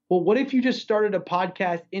 well, what if you just started a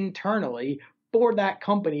podcast internally for that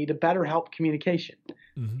company to better help communication?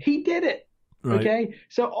 Mm-hmm. He did it. Right. Okay.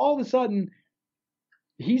 So all of a sudden,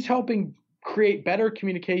 he's helping create better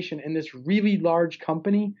communication in this really large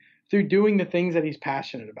company through doing the things that he's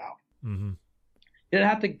passionate about. Mm-hmm. He didn't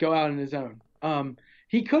have to go out on his own.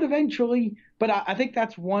 He could eventually, but I think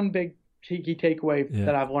that's one big key takeaway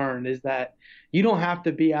that I've learned, is that you don't have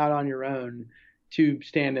to be out on your own to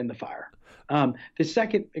stand in the fire. The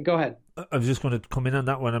second, go ahead. I was just going to come in on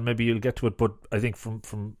that one, and maybe you'll get to it. But I think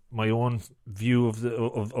from my own view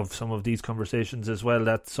of some of these conversations as well,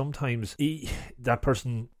 that sometimes that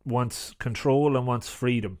person wants control and wants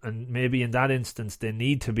freedom, and maybe in that instance they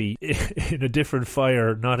need to be in a different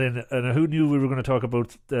fire, not in. And who knew we were going to talk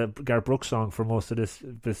about the Garth Brooks song for most of this?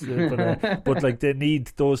 But like they need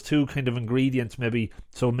those two kind of ingredients, maybe.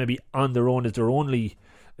 So maybe on their own is their only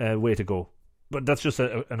way to go. But that's just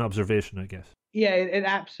an observation, I guess. Yeah, it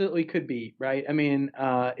absolutely could be, right? I mean,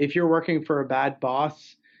 if you're working for a bad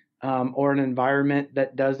boss or an environment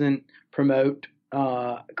that doesn't promote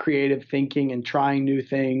creative thinking and trying new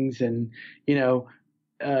things, and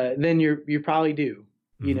then you probably do,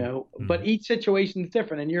 Mm-hmm. But each situation is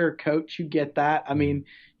different, and you're a coach, you get that. I mean,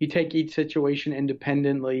 you take each situation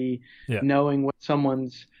independently, knowing what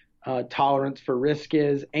someone's tolerance for risk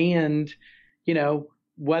is, and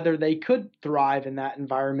whether they could thrive in that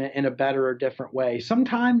environment in a better or different way.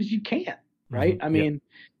 Sometimes you can't, right? Mm-hmm. I mean,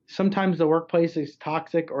 sometimes the workplace is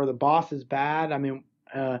toxic or the boss is bad. I mean,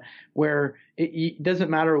 where it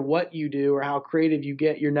doesn't matter what you do or how creative you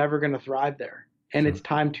get, you're never going to thrive there. And It's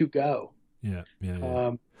time to go. Yeah.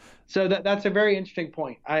 So that's a very interesting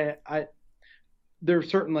point.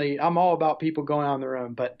 There's certainly, I'm all about people going on their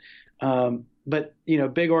own, but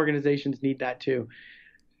big organizations need that too.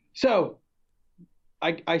 So,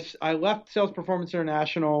 I left Sales Performance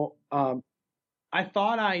International. I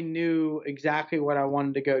thought I knew exactly what I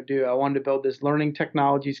wanted to go do. I wanted to build this learning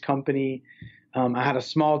technologies company. I had a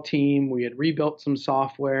small team. We had rebuilt some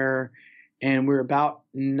software, and we were about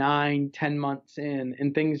 9, 10 months in,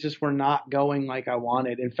 and things just were not going like I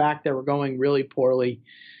wanted. In fact, they were going really poorly.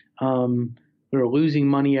 We were losing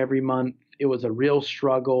money every month. It was a real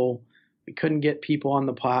struggle. We couldn't get people on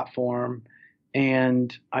the platform.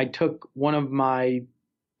 And I took one of my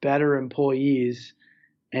better employees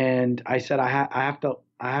and I said, I have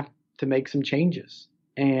to make some changes.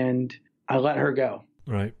 And I let her go.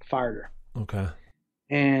 Right. Fired her. Okay.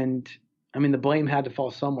 And I mean, the blame had to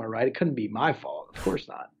fall somewhere, right? It couldn't be my fault. Of course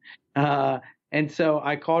not. And so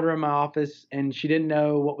I called her in my office and she didn't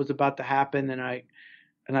know what was about to happen. And I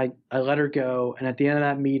let her go. And at the end of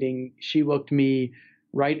that meeting, she looked me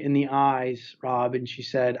right in the eyes, Rob, and she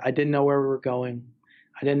said, I didn't know where we were going.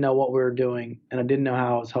 I didn't know what we were doing. And I didn't know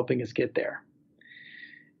how it was helping us get there.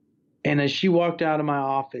 And as she walked out of my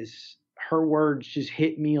office, her words just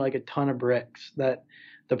hit me like a ton of bricks, that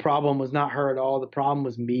the problem was not her at all. The problem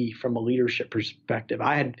was me from a leadership perspective.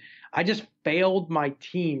 I just failed my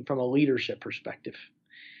team from a leadership perspective.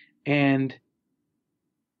 And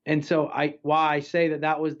so why I say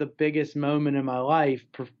that was the biggest moment in my life,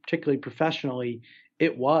 particularly professionally,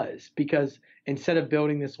 it was because instead of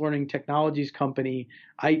building this learning technologies company,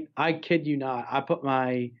 I kid you not, I put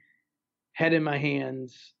my head in my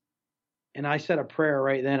hands and I said a prayer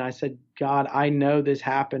right then. I said, God, I know this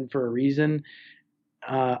happened for a reason.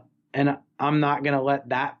 And I'm not going to let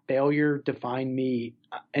that failure define me.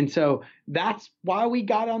 And so that's why we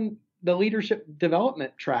got on the leadership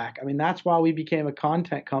development track. I mean, that's why we became a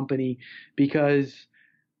content company, because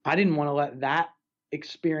I didn't want to let that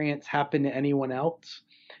experience happen to anyone else.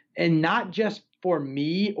 And not just for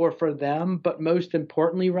me or for them, but most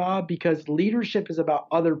importantly, Rob, because leadership is about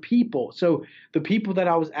other people. So the people that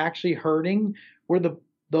I was actually hurting were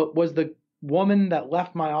was the woman that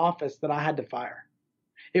left my office that I had to fire.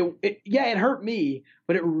 It hurt me,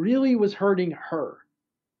 but it really was hurting her.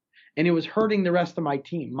 And it was hurting the rest of my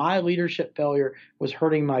team. My leadership failure was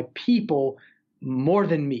hurting my people more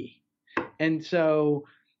than me. And so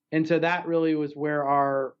that really was where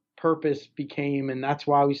our purpose became. And that's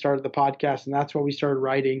why we started the podcast, and that's why we started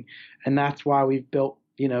writing. And that's why we've built,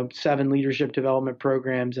 7 leadership development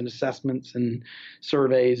programs and assessments and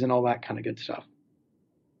surveys and all that kind of good stuff.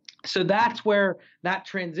 So that's where that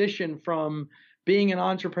transition from being an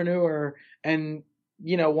entrepreneur and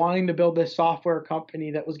wanting to build this software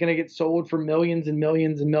company that was going to get sold for millions and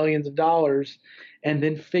millions and millions of dollars, and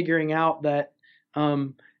then figuring out that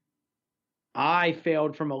I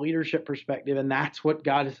failed from a leadership perspective, and that's what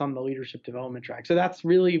got us on the leadership development track. So that's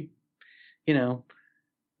really,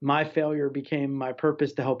 my failure became my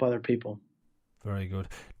purpose to help other people. Very good.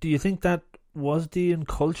 Do you think that was the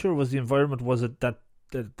culture, was the environment, was it that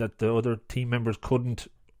the other team members couldn't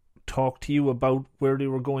talk to you about where they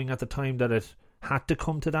were going at the time, that it had to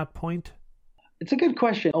come to that point? It's a good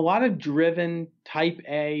question. A lot of driven type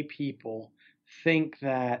A people think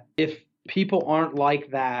that if people aren't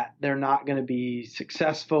like that, they're not going to be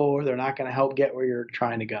successful, or they're not going to help get where you're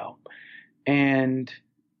trying to go. And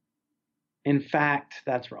in fact,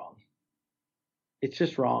 that's wrong. It's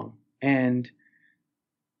just wrong. And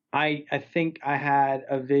I think I had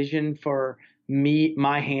a vision for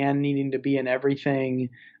my hand needing to be in everything.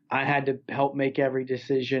 I had to help make every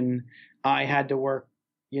decision. I had to work,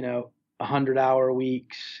 100-hour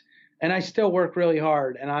weeks, and I still work really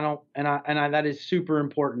hard, and that is super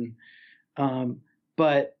important.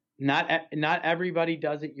 But not everybody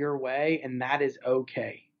does it your way, and that is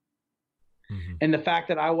okay. Mm-hmm. And the fact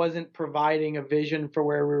that I wasn't providing a vision for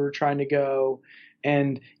where we were trying to go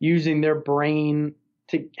and using their brain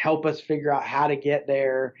to help us figure out how to get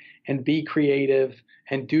there and be creative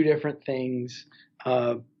and do different things.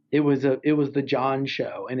 It was the John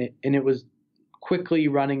show, and it was quickly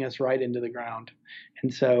running us right into the ground.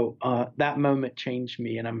 And so that moment changed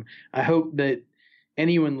me. And I hope that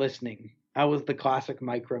anyone listening, I was the classic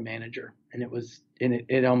micromanager, and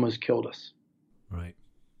it almost killed us. Right.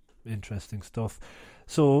 Interesting stuff.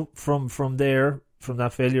 So from there, from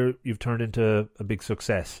that failure, you've turned into a big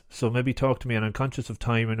success. So maybe talk to me, and I'm conscious of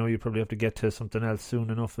time. I know you probably have to get to something else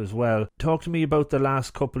soon enough as well. Talk to me about the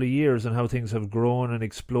last couple of years and how things have grown and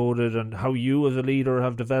exploded, and how you as a leader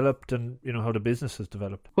have developed, and how the business has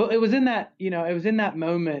developed. Well, it was in that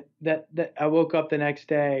moment that I woke up the next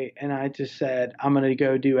day and I just said, I'm going to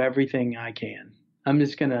go do everything I can. I'm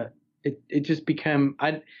just going to, it's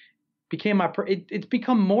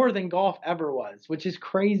become more than golf ever was, which is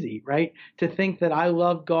crazy, right? To think that I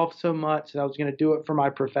loved golf so much that I was going to do it for my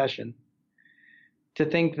profession. To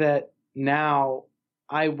think that now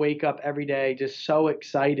I wake up every day just so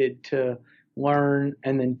excited to learn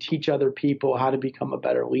and then teach other people how to become a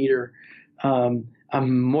better leader.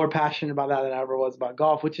 I'm more passionate about that than I ever was about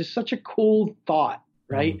golf, which is such a cool thought,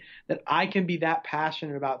 right? That I can be that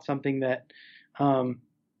passionate about something that, and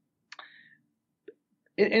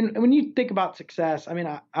when you think about success, I mean,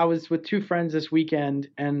 I was with two friends this weekend,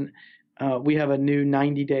 and we have a new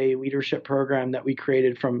 90-day leadership program that we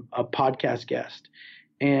created from a podcast guest.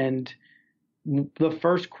 And the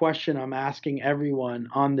first question I'm asking everyone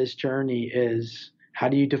on this journey is, how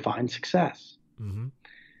do you define success? Mm-hmm.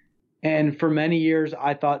 And for many years,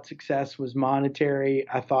 I thought success was monetary.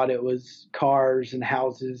 I thought it was cars and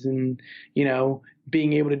houses and, you know,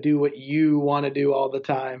 being able to do what you want to do all the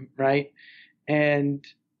time, right? And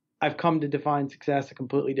I've come to define success a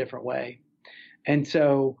completely different way. And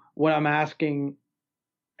so what I'm asking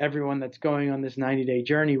everyone that's going on this 90-day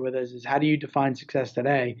journey with us is, how do you define success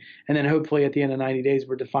today? And then hopefully at the end of 90 days,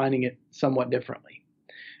 we're defining it somewhat differently.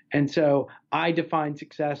 And so I define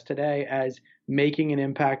success today as making an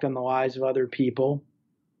impact on the lives of other people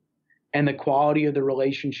and the quality of the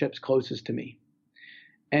relationships closest to me.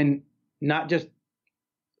 And not just,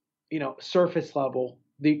 you know, surface level.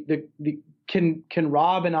 Can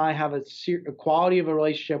Rob and I have a quality of a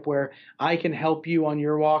relationship where I can help you on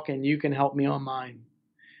your walk and you can help me on mine?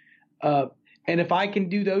 And if I can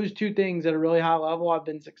do those two things at a really high level, I've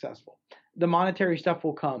been successful. The monetary stuff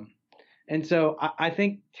will come. And so I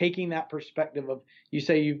think taking that perspective of, you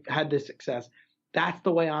say you've had this success, that's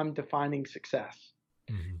the way I'm defining success.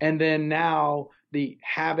 Mm-hmm. And then now the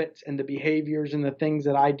habits and the behaviors and the things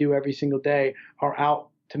that I do every single day are out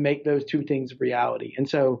to make those two things reality. And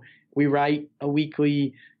so we write a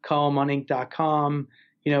weekly column on Inc.com.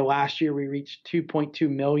 You know, last year we reached 2.2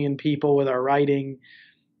 million people with our writing.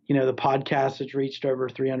 You know, the podcast has reached over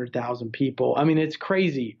 300,000 people. I mean, it's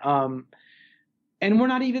crazy. And we're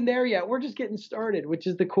not even there yet. We're just getting started, which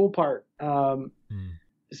is the cool part.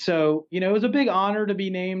 So, you know, it was a big honor to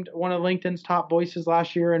be named one of LinkedIn's top voices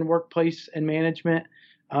last year in workplace and management.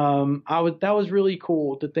 That was really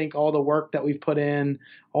cool to think all the work that we've put in,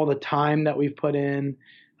 all the time that we've put in,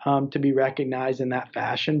 to be recognized in that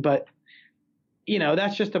fashion. But, you know,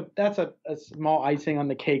 that's a small icing on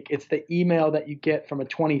the cake. It's the email that you get from a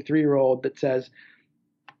 23-year-old that says,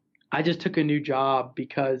 I just took a new job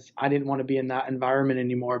because I didn't want to be in that environment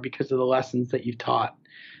anymore because of the lessons that you've taught.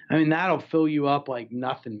 I mean, that'll fill you up like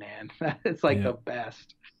nothing, man. It's like the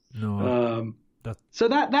best. No. So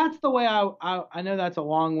that's the way I know that's a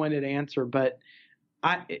long-winded answer, but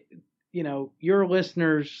you know, your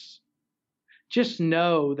listeners just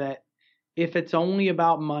know that if it's only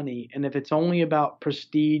about money and if it's only about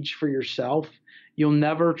prestige for yourself, you'll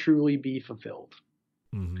never truly be fulfilled.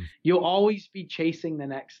 Mm-hmm. You'll always be chasing the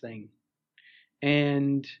next thing.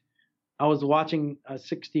 And I was watching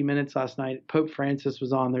 60 Minutes last night. Pope Francis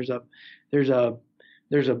was on. There's a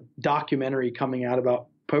documentary coming out about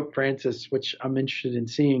Pope Francis, which I'm interested in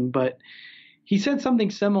seeing. But he said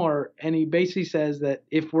something similar, and he basically says that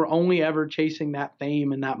if we're only ever chasing that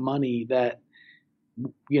fame and that money, that,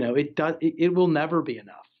 you know, it will never be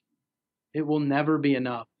enough. It will never be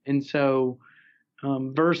enough. And so,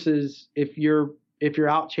 versus if you're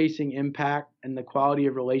out chasing impact and the quality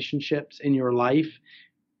of relationships in your life,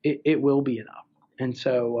 it will be enough. And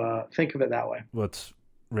so think of it that way. What's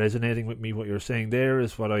resonating with me, what you're saying there,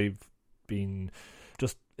 is what I've been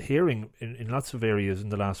just hearing in lots of areas in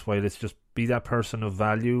the last while. It's just be that person of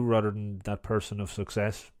value rather than that person of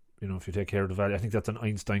success. You know, if you take care of the value. I think that's an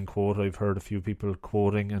Einstein quote I've heard a few people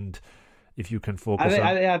quoting, and if you can focus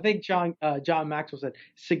I think John Maxwell said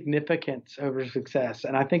significance over success.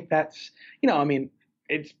 And I think that's, you know, I mean,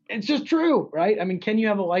 it's just true, right? I mean, can you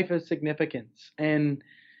have a life of significance? And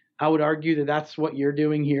I would argue that that's what you're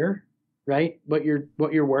doing here, right? What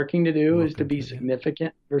you're working to do is to be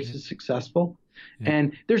significant versus successful. Yeah.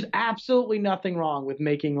 And there's absolutely nothing wrong with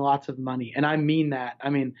making lots of money. And I mean that. I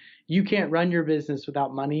mean, you can't run your business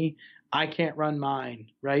without money. I can't run mine,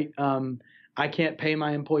 right? I can't pay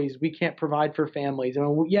my employees. We can't provide for families. I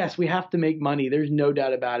mean, yes, we have to make money. There's no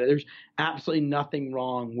doubt about it. There's absolutely nothing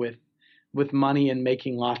wrong with money and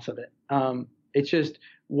making lots of it. It's just,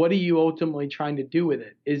 what are you ultimately trying to do with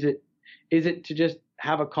it? Is it to just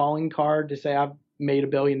have a calling card to say I've made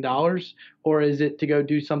 $1 billion, or is it to go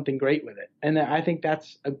do something great with it? And I think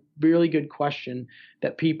that's a really good question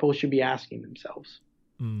that people should be asking themselves.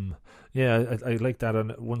 Yeah, I like that.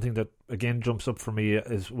 And one thing that again jumps up for me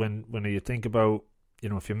is when you think about, you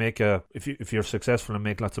know, if you're successful and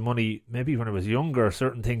make lots of money, maybe when I was younger,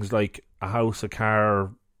 certain things like a house, a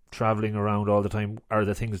car, traveling around all the time are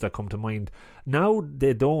the things that come to mind. Now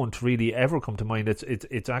they don't really ever come to mind.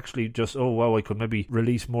 It's actually just, oh wow, I could maybe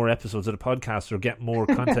release more episodes of the podcast or get more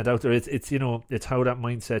content out there. It's it's how that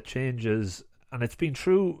mindset changes, and it's been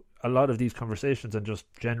through a lot of these conversations and just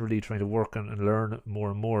generally trying to work and learn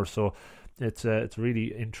more and more. So it's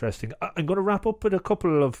really interesting. I'm going to wrap up with a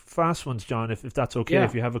couple of fast ones, John, if that's okay. Yeah.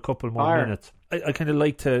 If you have a couple more minutes. I kind of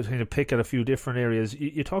like to kind of pick at a few different areas.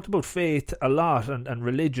 You talked about faith a lot and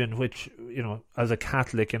religion, which, as a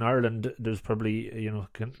Catholic in Ireland, there's probably,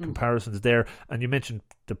 comparisons there. And you mentioned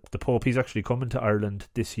the Pope. He's actually coming to Ireland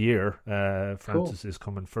this year. Francis is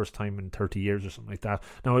coming first time in 30 years or something like that.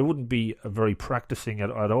 Now, I wouldn't be very practicing at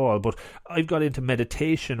all, but I've got into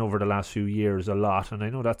meditation over the last few years a lot. And I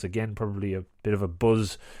know that's, again, probably a bit of a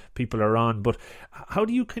buzz people are on. But how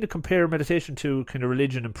do you kind of compare meditation to kind of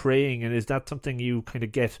religion and praying? And is that something you kind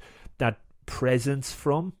of get that presence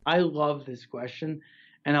from? I love this question,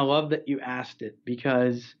 and I love that you asked it,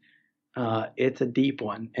 because it's a deep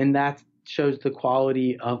one, and that shows the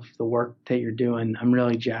quality of the work that you're doing. I'm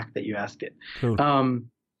really jacked that you asked it. Cool.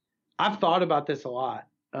 I've thought about this a lot.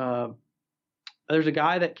 There's a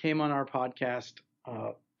guy that came on our podcast.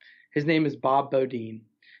 His name is Bob Bodine,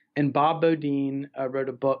 and Bob Bodine wrote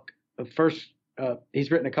a book. He's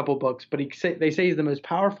written a couple books, but they say he's the most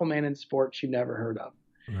powerful man in sports you never heard of.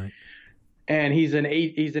 Right. And he's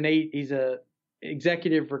a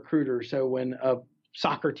executive recruiter. So when a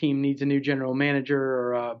soccer team needs a new general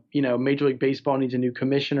manager, or Major League Baseball needs a new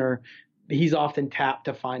commissioner, he's often tapped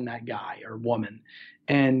to find that guy or woman.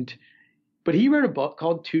 But he wrote a book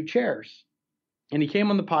called Two Chairs, and he came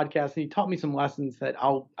on the podcast and he taught me some lessons that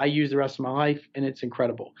I use the rest of my life, and it's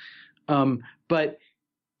incredible.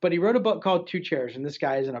 But he wrote a book called Two Chairs, and this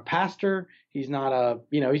guy isn't a pastor. He's not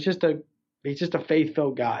he's just a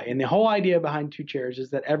faith-filled guy. And the whole idea behind Two Chairs is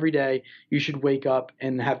that every day you should wake up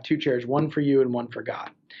and have two chairs, one for you and one for God.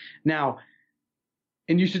 Now,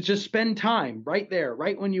 and you should just spend time right there,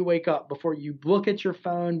 right when you wake up, before you look at your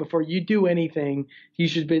phone, before you do anything, you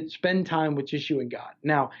should spend time with just you and God.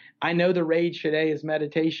 Now, I know the rage today is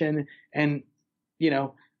meditation, and,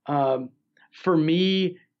 for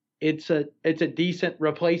me, it's a decent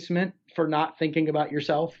replacement for not thinking about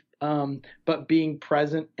yourself, but being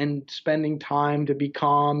present and spending time to be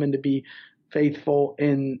calm and to be faithful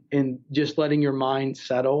in just letting your mind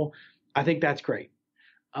settle. I think that's great.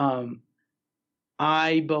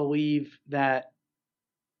 I believe that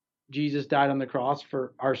Jesus died on the cross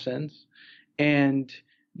for our sins, and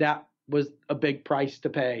that was a big price to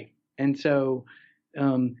pay. And so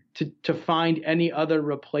to find any other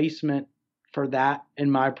replacement for that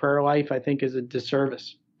in my prayer life, I think, is a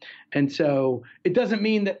disservice. And so it doesn't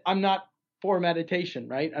mean that I'm not for meditation,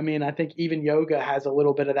 right? I mean, I think even yoga has a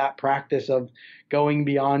little bit of that practice of going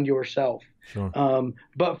beyond yourself. Sure.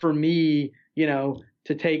 But for me,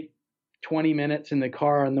 to take 20 minutes in the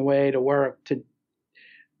car on the way to work to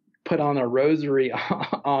put on a rosary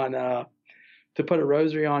on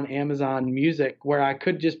Amazon Music, where I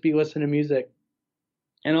could just be listening to music.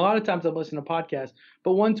 And a lot of times I'll listen to podcasts,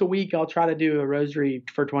 but once a week I'll try to do a rosary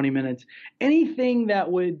for 20 minutes. Anything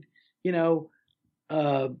that would,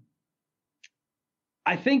 I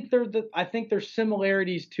think there's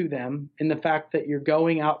similarities to them in the fact that you're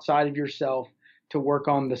going outside of yourself to work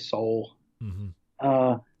on the soul.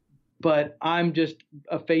 Mm-hmm. But I'm just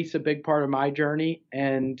a big part of my journey,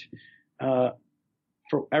 and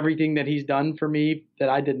for everything that he's done for me that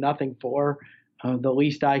I did nothing for, the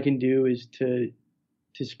least I can do is to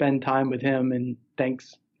spend time with him, and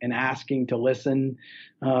thanks, and asking to listen,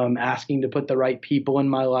 asking to put the right people in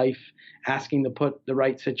my life, asking to put the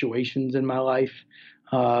right situations in my life.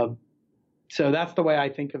 So that's the way I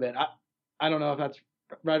think of it. I don't know if that's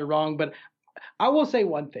right or wrong, but I will say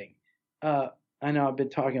one thing. I know I've been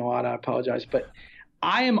talking a lot. I apologize, but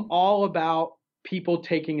I am all about people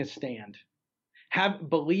taking a stand,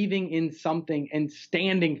 believing in something and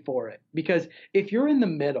standing for it. Because if you're in the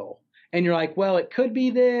middle and you're like, well, it could be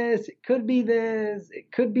this, it could be this,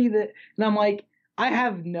 it could be that, and I'm like, I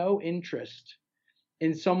have no interest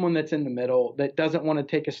in someone that's in the middle that doesn't want to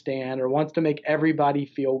take a stand or wants to make everybody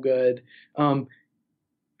feel good.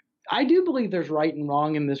 I do believe there's right and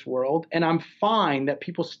wrong in this world, and I'm fine that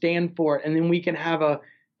people stand for it, and then we can have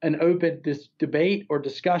an open debate or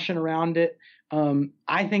discussion around it.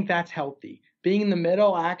 I think that's healthy. Being in the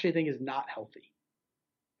middle, I actually think, is not healthy,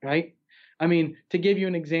 right? I mean, to give you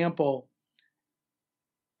an example,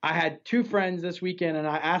 I had two friends this weekend, and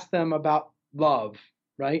I asked them about love,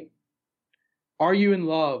 right? Are you in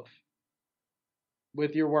love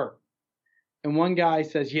with your work? And one guy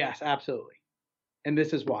says, yes, absolutely. And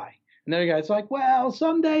this is why. And the other guy's like, well,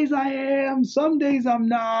 some days I am, some days I'm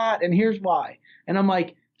not, and here's why. And I'm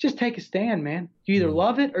like, just take a stand, man. You either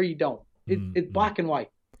love it or you don't. It's black and white.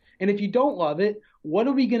 And if you don't love it, what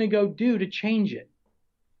are we going to go do to change it?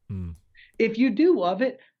 If you do love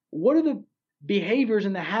it, what are the behaviors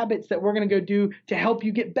and the habits that we're going to go do to help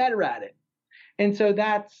you get better at it? And so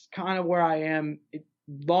that's kind of where I am.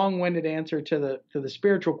 Long-winded answer to the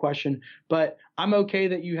spiritual question, but I'm okay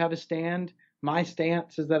that you have a stand. My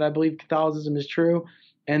stance is that I believe Catholicism is true,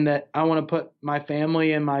 and that I want to put my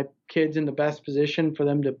family and my kids in the best position for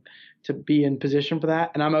them to be in position for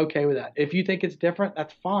that, and I'm okay with that. If you think it's different,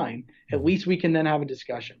 that's fine. At least we can then have a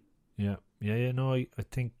discussion. Yeah. No, I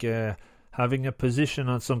think having a position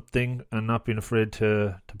on something and not being afraid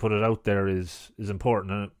to put it out there is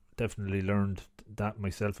important. And I definitely learned that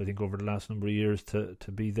myself, I think, over the last number of years to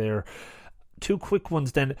be there. Two quick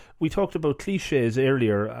ones then. We talked about cliches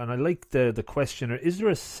earlier, and I like the question. Is there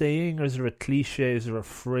a saying, or is there a cliche, is there a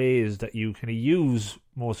phrase that you kind of use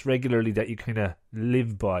most regularly that you kind of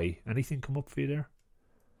live by? Anything come up for you there?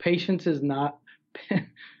 Patience is a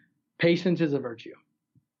virtue.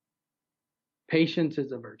 Patience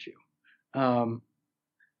is a virtue.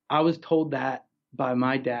 I was told that by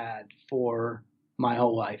my dad for my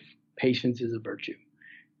whole life. Patience is a virtue.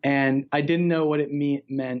 And I didn't know what it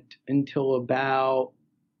meant until about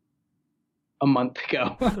a month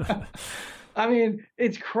ago. I mean,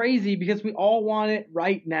 it's crazy because we all want it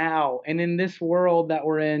right now. And in this world that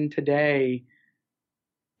we're in today,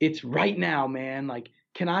 it's right now, man. Like,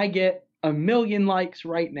 can I get 1 million likes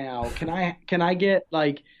right now? Can I get,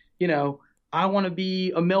 like, you know, I want to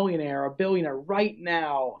be a millionaire, a billionaire right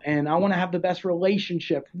now. And I want to have the best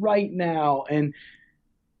relationship right now. And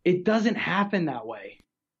it doesn't happen that way.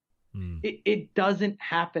 It doesn't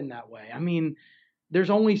happen that way. I mean, there's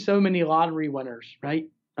only so many lottery winners, right?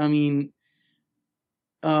 I mean,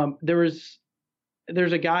 there's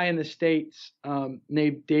a guy in the States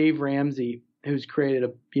named Dave Ramsey who's created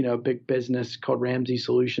a big business called Ramsey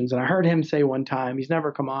Solutions. And I heard him say one time, he's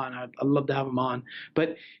never come on, I'd love to have him on,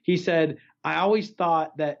 but he said, I always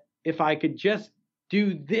thought that if I could just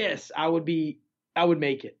do this, I would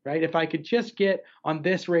make it, right? If I could just get on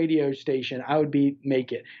this radio station, I would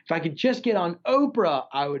make it. If I could just get on Oprah,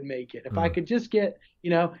 I would make it. If I could just get,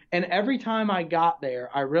 and every time I got there,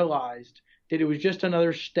 I realized that it was just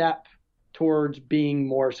another step towards being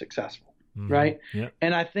more successful, right? Yeah.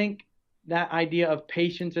 And I think that idea of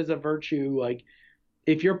patience as a virtue, like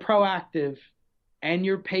if you're proactive and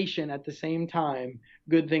you're patient at the same time,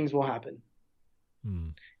 good things will happen.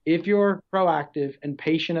 If you're proactive and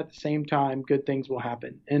patient at the same time, good things will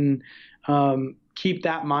happen. And keep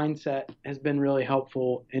that mindset has been really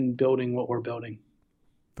helpful in building what we're building.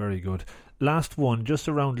 Very good. Last one, just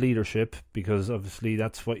around leadership, because obviously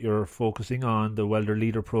that's what you're focusing on, the Welder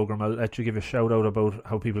Leader Program. I'll let you give a shout out about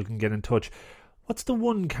how people can get in touch. What's the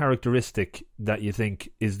one characteristic that you think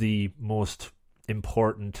is the most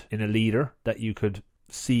important in a leader that you could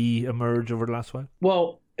see emerge over the last while?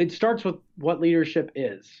 Well, it starts with what leadership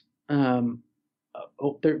is.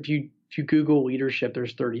 If you Google leadership,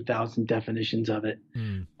 there's 30,000 definitions of it.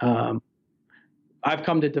 I've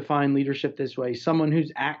come to define leadership this way: someone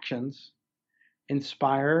whose actions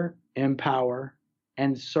inspire, empower,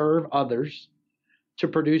 and serve others to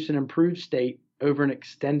produce an improved state over an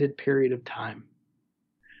extended period of time.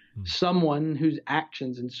 Someone whose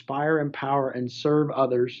actions inspire, empower, and serve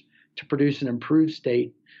others to produce an improved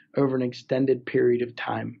state over an extended period of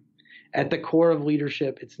time. At the core of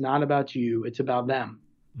leadership, it's not about you, it's about them.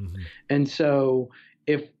 And so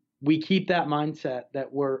if we keep that mindset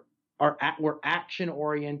that we're action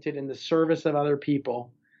oriented in the service of other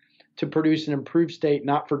people to produce an improved state,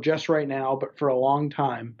 not for just right now, but for a long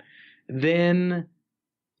time, then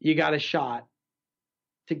you got a shot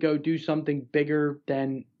to go do something bigger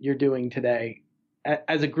than you're doing today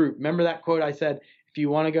as a group. Remember that quote I said, if you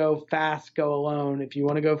want to go fast, go alone. If you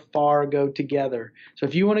want to go far, go together. So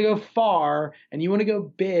if you want to go far and you want to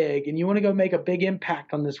go big and you want to go make a big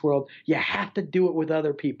impact on this world, you have to do it with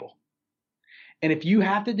other people. And if you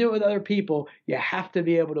have to do it with other people, you have to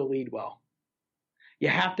be able to lead well. You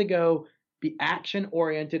have to go be action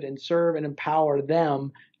oriented and serve and empower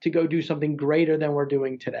them to go do something greater than we're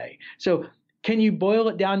doing today. So can you boil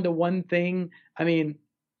it down to one thing? I mean,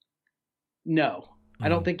 no, I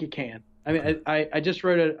don't think you can. I mean, I just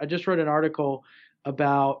wrote an article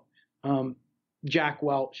about Jack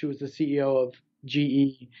Welch, who was the CEO of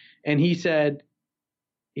GE, and he said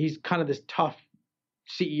he's kind of this tough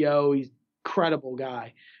CEO. He's a credible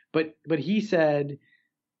guy, but he said,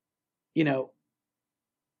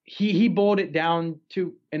 he boiled it down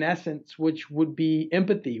to an essence, which would be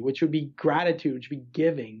empathy, which would be gratitude, which would be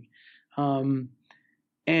giving.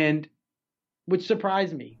 And which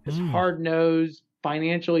surprised me. This hard-nosed,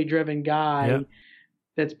 financially driven guy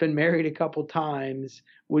that's been married a couple times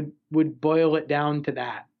would boil it down to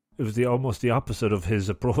that. It was almost the opposite of his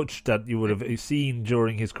approach that you would have seen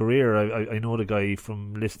during his career. I know the guy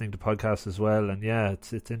from listening to podcasts as well, and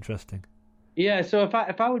it's interesting. Yeah, so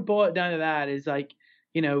if I would boil it down to that, is like,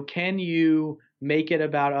 can you make it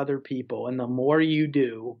about other people? And the more you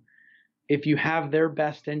do, if you have their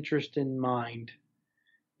best interest in mind,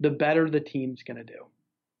 the better the team's going to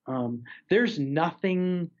do. There's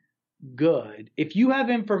nothing good. If you have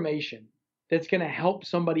information that's going to help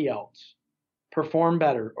somebody else perform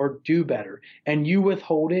better or do better, and you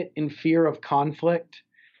withhold it in fear of conflict,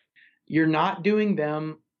 you're not doing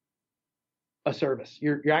them a service.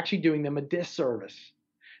 You're actually doing them a disservice.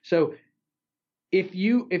 So if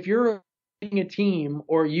you're leading a team,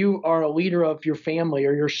 or you are a leader of your family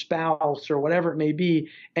or your spouse or whatever it may be,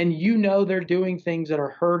 and they're doing things that are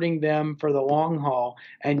hurting them for the long haul,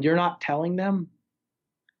 and you're not telling them,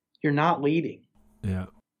 you're not leading. Yeah.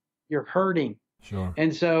 You're hurting. Sure.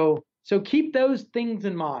 And so keep those things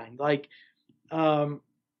in mind. Like, I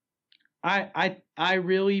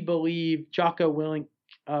really believe Jocko Willink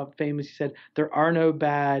famously said, there are no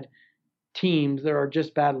bad teams, there are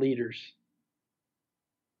just bad leaders.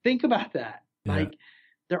 Think about that. Yeah. Like,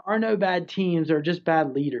 there are no bad teams, there are just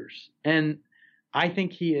bad leaders. And I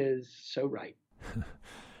think he is so right.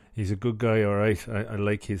 He's a good guy, all right. I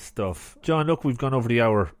like his stuff. John, look, we've gone over the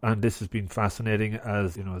hour, and this has been fascinating,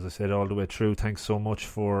 as I said, all the way through. Thanks so much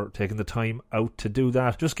for taking the time out to do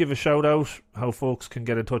that. Just give a shout out how folks can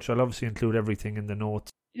get in touch. I'll obviously include everything in the notes.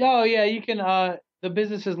 Oh, yeah, you can. The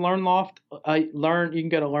business is LearnLoft. You can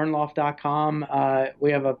go to learnloft.com.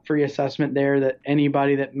 We have a free assessment there that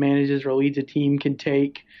anybody that manages or leads a team can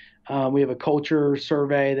take. We have a culture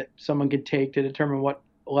survey that someone can take to determine what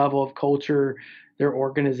level of culture their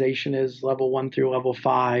organization is, level 1 through level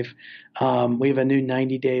 5. We have a new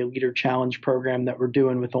 90-day leader challenge program that we're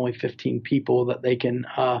doing with only 15 people that they can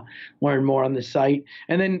learn more on the site.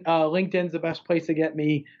 And then LinkedIn's the best place to get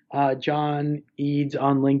me. John Eades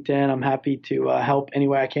on LinkedIn. I'm happy to help any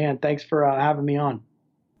way I can. Thanks for having me on.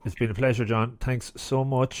 It's been a pleasure, John. Thanks so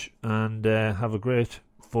much, and have a great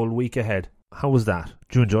full week ahead. How was that?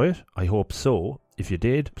 Did you enjoy it? I hope so. If you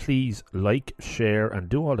did, please like, share, and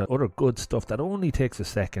do all that other good stuff that only takes a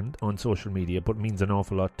second on social media but means an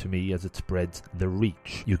awful lot to me as it spreads the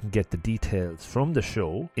reach. You can get the details from the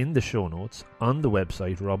show in the show notes on the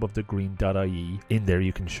website robofthegreen.ie. In there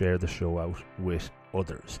you can share the show out with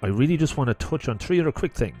others. I really just want to touch on 3 other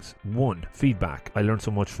quick things. 1, feedback. I learned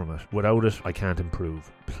so much from it. Without it, I can't improve.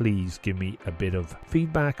 Please give me a bit of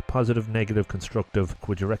feedback, positive, negative, constructive.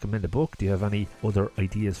 Would you recommend a book? Do you have any other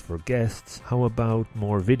ideas for guests? How about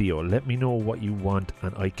more video? Let me know what you want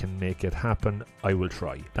and I can make it happen. I will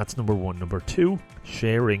try. That's number 1. Number 2,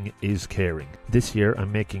 sharing is caring. This year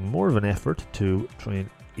I'm making more of an effort to try and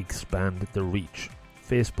expand the reach.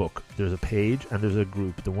 Facebook, there's a page and there's a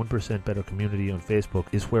group. The 1% Better community on Facebook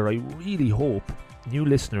is where I really hope new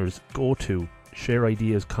listeners go to, share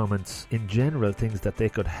ideas, comments, in general things that they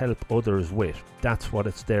could help others with. That's what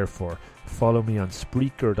it's there for. Follow me on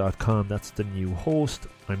Spreaker.com. That's the new host.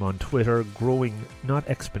 I'm on Twitter, growing not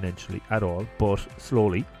exponentially at all, but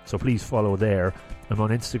slowly. So please follow there. I'm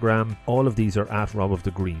on Instagram. All of these are at Rob of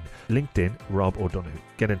the Green. LinkedIn, Rob O'Donoghue.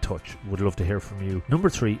 Get in touch. Would love to hear from you. Number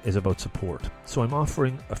 3 is about support. So I'm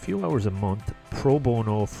offering a few hours a month, pro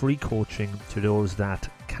bono, free coaching to those that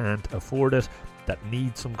can't afford it, that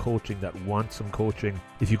need some coaching, that want some coaching.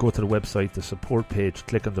 If you go to the website, the support page,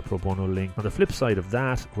 click on the pro bono link. On the flip side of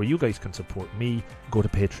that, where you guys can support me, go to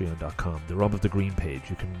patreon.com, the Rob of the Green page.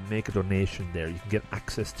 You can make a donation there. You can get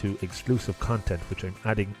access to exclusive content, which I'm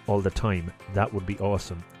adding all the time. That would be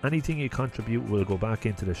awesome. Anything you contribute will go back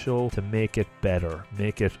into the show to make it better,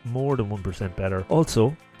 make it more than 1% better.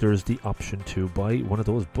 Also, there's the option to buy one of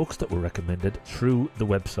those books that were recommended through the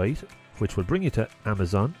website, which will bring you to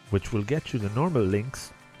Amazon, which will get you the normal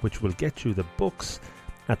links, which will get you the books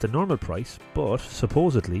at the normal price, but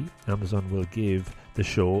supposedly Amazon will give the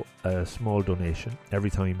show a small donation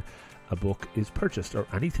every time a book is purchased, or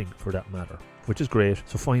anything for that matter, which is great.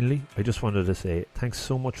 So finally, I just wanted to say thanks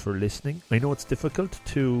so much for listening. I know it's difficult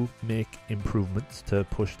to make improvements, to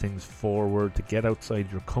push things forward, to get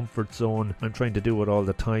outside your comfort zone. I'm trying to do it all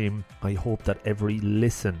the time. I hope that every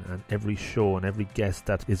listen and every show and every guest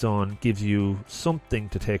that is on gives you something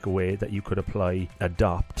to take away that you could apply,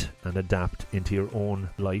 adopt and adapt into your own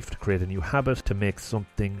life to create a new habit, to make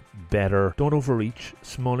something better. Don't overreach.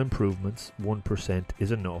 Small improvements, 1%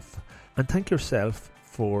 is enough. And thank yourself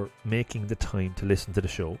for making the time to listen to the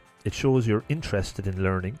show. It shows you're interested in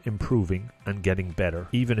learning, improving, and getting better,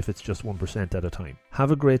 even if it's just 1% at a time.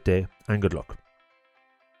 Have a great day and good luck.